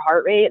control your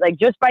heart rate, like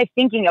just by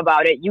thinking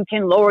about it, you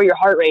can lower your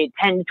heart rate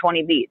 10 to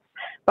 20 beats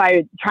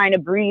by trying to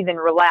breathe and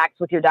relax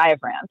with your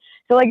diaphragm.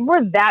 So like, if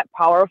we're that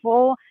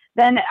powerful,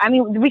 then,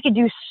 we could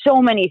do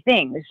so many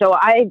things. So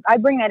I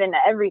bring that into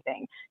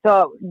everything.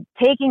 So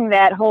taking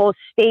that whole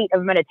state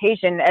of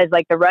meditation as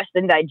like the rest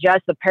and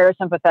digest, the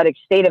parasympathetic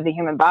state of the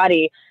human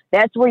body,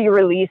 that's where you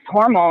release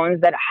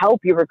hormones that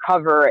help you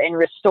recover and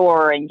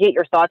restore and get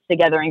your thoughts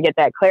together and get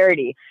that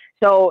clarity.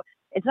 So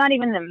it's not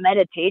even the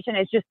meditation.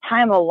 It's just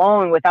time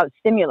alone without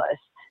stimulus.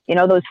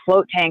 Those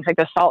float tanks, like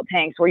the salt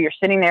tanks, where you're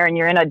sitting there and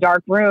you're in a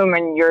dark room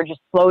and you're just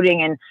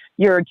floating and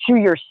you're to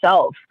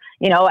yourself.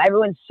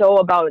 Everyone's so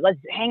about, let's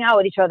hang out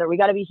with each other. We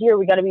got to be here.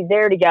 We got to be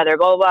there together,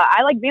 blah, blah, blah.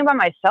 I like being by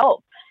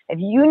myself. If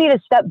you need to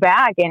step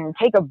back and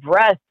take a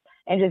breath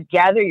and just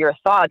gather your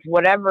thoughts,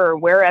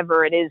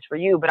 wherever it is for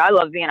you. But I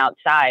love being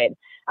outside.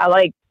 I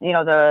like,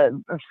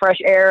 the fresh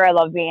air. I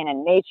love being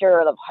in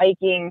nature. I love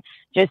hiking.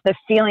 Just the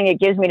feeling it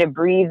gives me to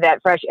breathe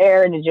that fresh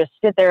air and to just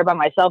sit there by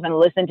myself and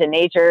listen to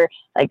nature.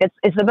 Like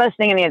it's the best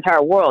thing in the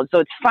entire world. So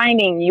it's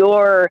finding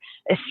your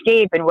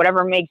escape and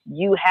whatever makes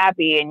you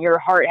happy and your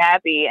heart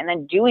happy, and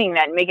then doing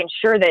that and making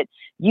sure that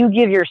you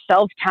give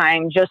yourself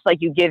time just like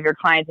you give your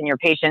clients and your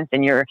patients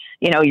and your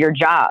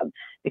job,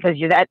 because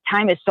that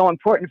time is so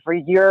important for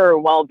your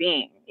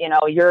well-being.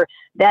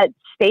 That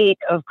state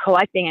of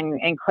collecting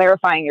and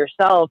clarifying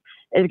yourself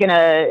is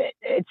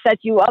it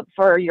sets you up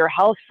for your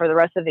health for the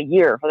rest of the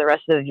year, for the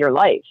rest of your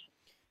life.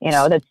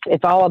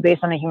 It's all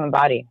based on the human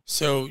body.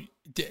 So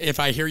if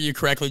I hear you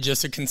correctly,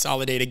 just to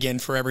consolidate again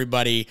for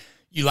everybody,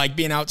 you like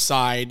being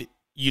outside,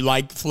 you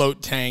like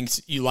float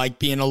tanks, you like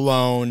being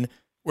alone.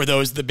 Were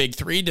those the big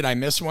three? Did I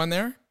miss one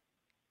there?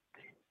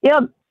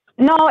 Yep.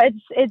 No,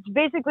 it's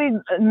basically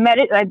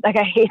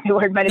I hate the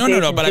word meditation.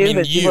 No, but I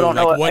mean, people don't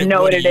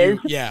know what it is.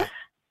 Yeah.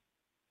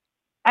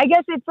 I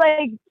guess it's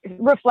like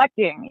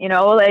reflecting,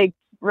 like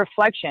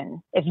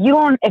reflection. If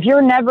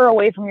you're never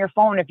away from your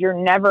phone, if you're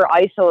never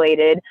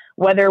isolated,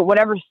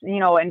 whatever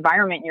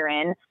environment you're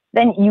in,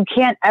 then you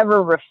can't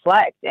ever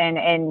reflect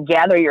and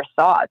gather your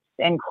thoughts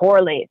and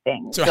correlate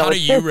things. So how do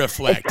you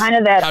reflect? It's kind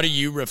of that. How do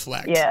you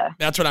reflect? Yeah.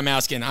 That's what I'm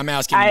asking. I'm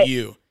asking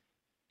you.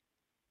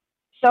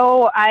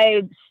 So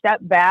I step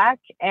back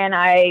and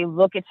I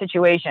look at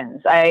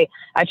situations. I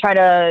try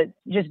to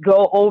just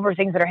go over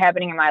things that are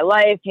happening in my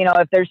life. You know,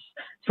 if there's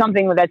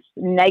something that's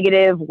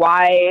negative,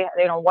 why,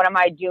 you know, what am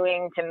I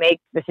doing to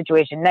make the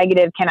situation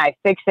negative? Can I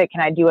fix it?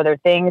 Can I do other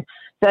things?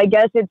 So I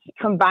guess it's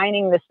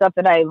combining the stuff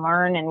that I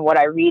learn and what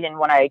I read and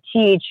what I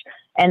teach,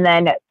 and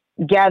then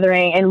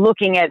gathering and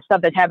looking at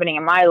stuff that's happening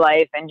in my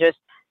life and just,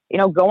 you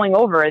know, going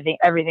over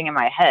everything in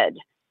my head.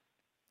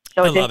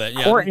 So it's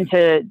important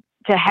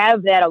to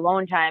have that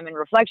alone time and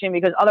reflection,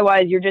 because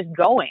otherwise you're just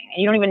going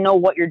and you don't even know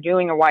what you're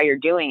doing or why you're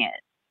doing it.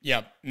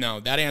 Yep.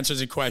 No, that answers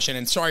the question.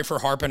 And sorry for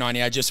harping on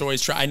you. I just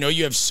always try. I know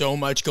you have so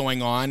much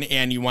going on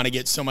and you want to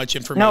get so much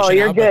information. No,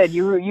 you're good.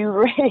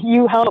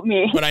 You help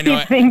me. But I know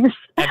keep things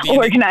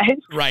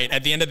organized. Right.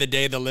 At the end of the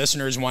day, the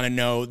listeners want to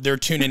know, they're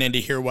tuning in to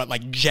hear what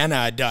like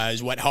Jena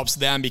does, what helps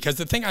them. Because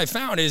the thing I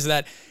found is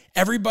that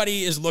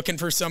everybody is looking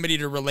for somebody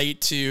to relate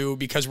to,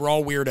 because we're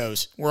all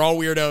weirdos. We're all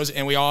weirdos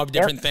and we all have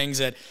different things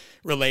that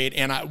relate.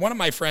 And one of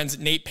my friends,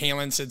 Nate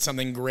Palin, said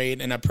something great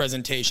in a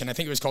presentation. I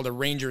think it was called a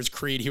Ranger's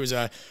Creed. He was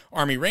a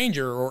Army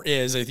Ranger, or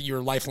is. You're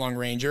a lifelong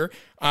Ranger.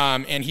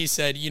 And he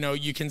said, you know,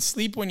 you can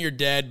sleep when you're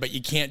dead, but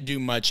you can't do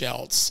much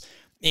else.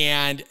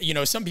 And, you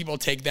know, some people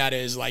take that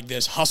as like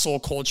this hustle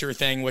culture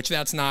thing, which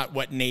that's not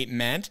what Nate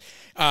meant.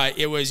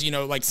 It was, you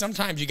know, like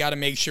sometimes you got to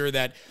make sure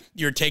that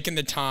you're taking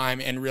the time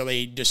and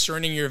really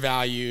discerning your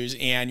values,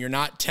 and you're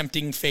not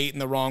tempting fate in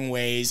the wrong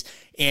ways,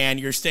 and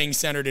you're staying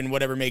centered in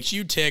whatever makes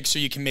you tick so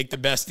you can make the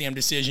best damn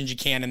decisions you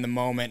can in the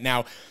moment.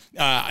 Now,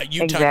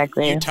 you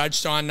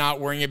touched on not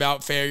worrying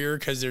about failure,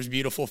 because there's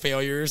beautiful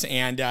failures,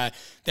 and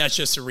that's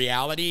just a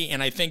reality.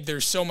 And I think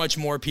there's so much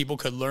more people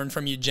could learn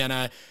from you,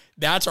 Jena.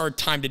 That's our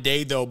time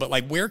today, though. But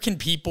like, where can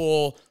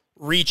people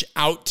reach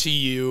out to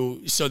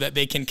you so that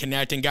they can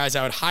connect? And guys,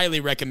 I would highly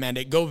recommend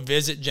it. Go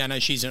visit Jena.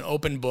 She's an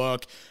open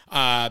book.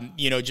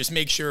 You know, just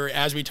make sure,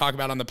 as we talk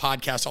about on the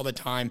podcast all the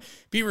time,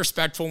 be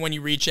respectful when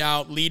you reach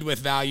out, lead with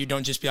value.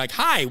 Don't just be like,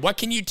 hi, what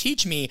can you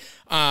teach me?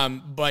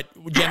 But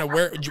Jena,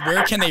 where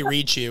can they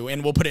reach you?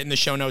 And we'll put it in the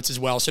show notes as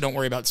well, so don't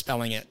worry about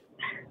spelling it.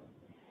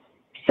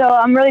 So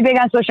I'm really big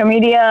on social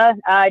media.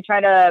 I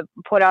try to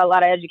put out a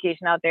lot of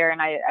education out there,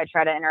 and I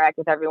try to interact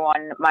with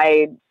everyone.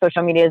 My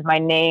social media is my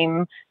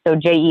name. So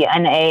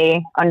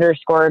Jena_Gatses,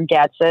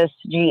 Gatses.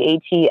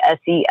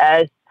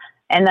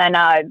 And then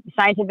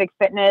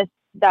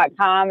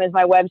scientificfitness.com is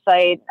my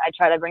website. I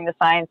try to bring the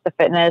science to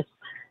fitness.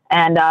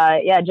 And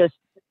just,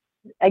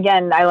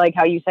 again, I like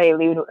how you say,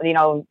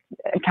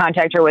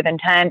 contact her with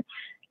intent.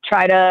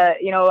 Try to,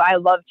 I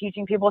love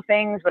teaching people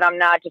things, but I'm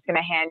not just going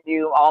to hand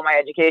you all my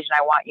education.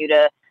 I want you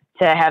to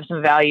have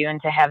some value and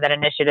to have that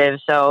initiative.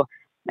 So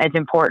it's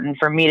important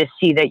for me to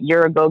see that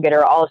you're a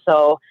go-getter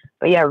also.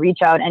 But yeah, reach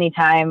out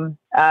anytime.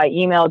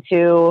 Email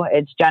too.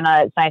 It's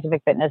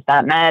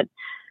Jena@scientificfitness.net.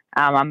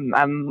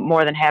 I'm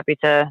more than happy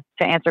to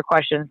answer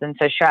questions and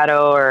to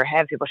shadow or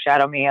have people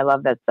shadow me. I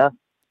love that stuff.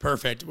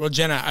 Perfect. Well,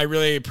 Jena, I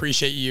really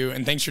appreciate you,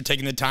 and thanks for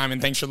taking the time,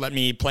 and thanks for letting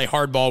me play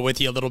hardball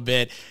with you a little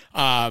bit.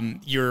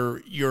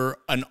 You're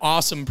an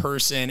awesome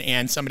person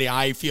and somebody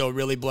I feel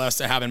really blessed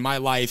to have in my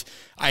life.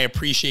 I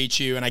appreciate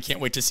you, and I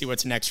can't wait to see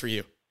what's next for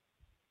you.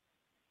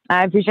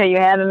 I appreciate you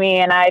having me,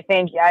 and I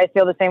think I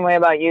feel the same way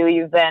about you.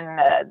 You've been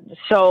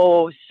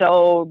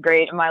so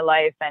great in my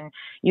life, and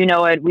you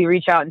know it. We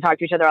reach out and talk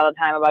to each other all the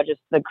time about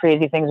just the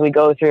crazy things we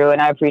go through,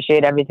 and I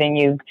appreciate everything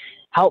you've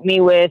helped me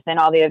with and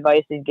all the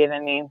advice you've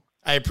given me.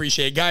 I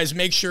appreciate it. Guys,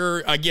 make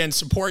sure, again,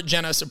 support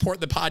Jena, support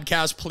the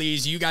podcast,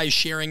 please. You guys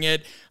sharing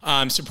it,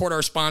 support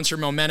our sponsor,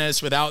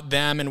 Momentous. Without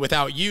them and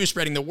without you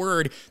spreading the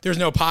word, there's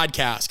no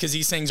podcast, because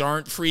these things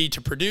aren't free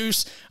to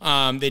produce.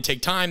 They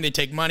take time, they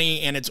take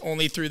money, and it's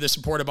only through the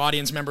support of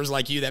audience members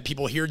like you that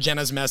people hear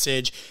Jena's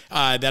message,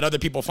 that other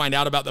people find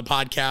out about the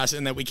podcast,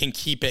 and that we can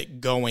keep it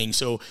going.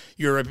 So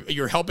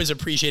your help is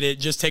appreciated.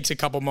 It just takes a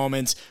couple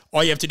moments.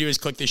 All you have to do is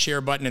click the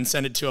share button and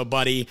send it to a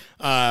buddy,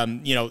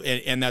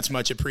 and that's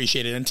much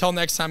appreciated. Until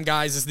next time,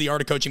 guys, this is the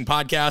Art of Coaching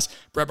Podcast.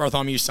 Brett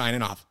Bartholomew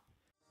signing off.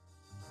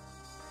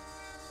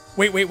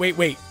 Wait.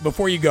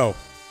 Before you go,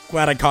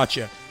 glad I caught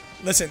you.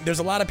 Listen, there's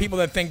a lot of people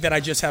that think that I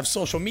just have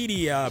social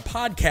media,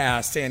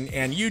 podcasts,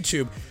 and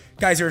YouTube.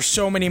 Guys, there's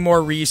so many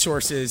more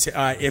resources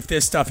if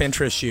this stuff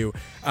interests you.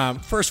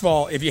 First of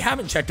all, if you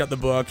haven't checked out the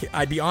book,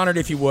 I'd be honored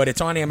if you would.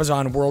 It's on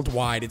Amazon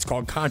worldwide. It's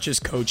called Conscious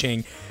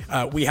Coaching.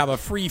 We have a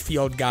free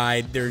field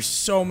guide. There's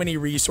so many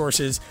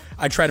resources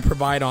I try to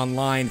provide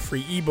online,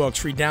 free ebooks,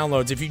 free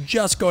downloads. If you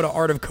just go to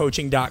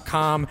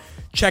artofcoaching.com,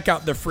 check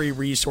out the free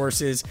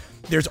resources.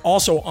 There's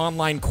also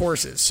online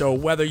courses. So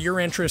whether you're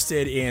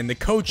interested in the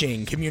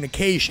coaching,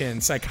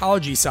 communication,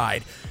 psychology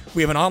side,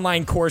 we have an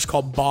online course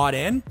called Bought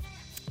In.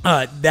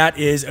 That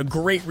is a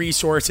great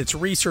resource. It's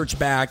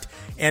research-backed,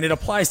 and it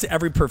applies to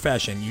every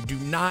profession. You do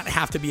not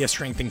have to be a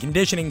strength and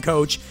conditioning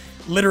coach.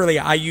 Literally,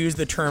 I use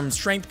the term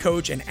strength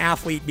coach and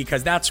athlete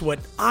because that's what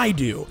I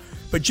do.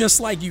 But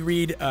just like you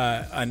read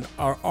an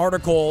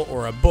article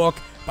or a book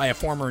by a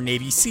former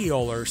Navy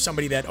SEAL or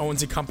somebody that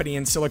owns a company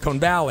in Silicon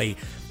Valley,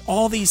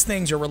 All these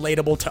things are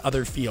relatable to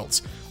other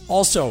fields.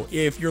 Also,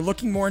 if you're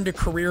looking more into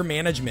career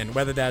management,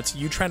 whether that's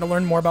you trying to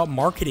learn more about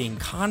marketing,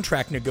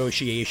 contract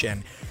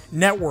negotiation,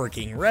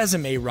 networking,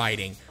 resume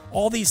writing,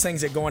 all these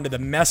things that go into the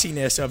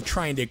messiness of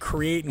trying to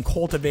create and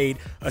cultivate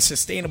a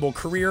sustainable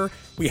career,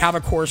 we have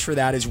a course for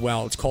that as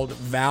well. It's called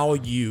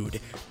Valued.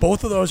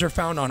 Both of those are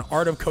found on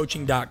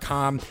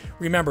artofcoaching.com.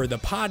 Remember, the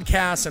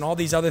podcasts and all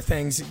these other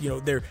things,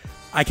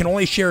 I can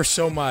only share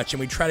so much, and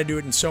we try to do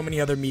it in so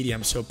many other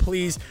mediums. So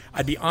please,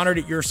 I'd be honored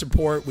at your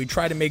support. We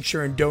try to make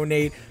sure and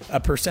donate a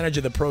percentage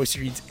of the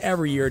proceeds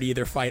every year to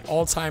either fight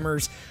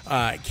Alzheimer's,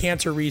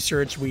 cancer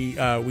research. We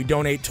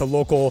donate to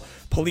local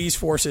police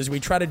forces. We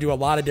try to do a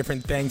lot of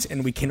different things,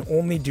 and we can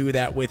only do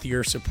that with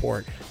your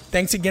support.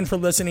 Thanks again for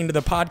listening to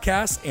the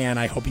podcast, and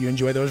I hope you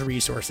enjoy those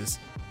resources.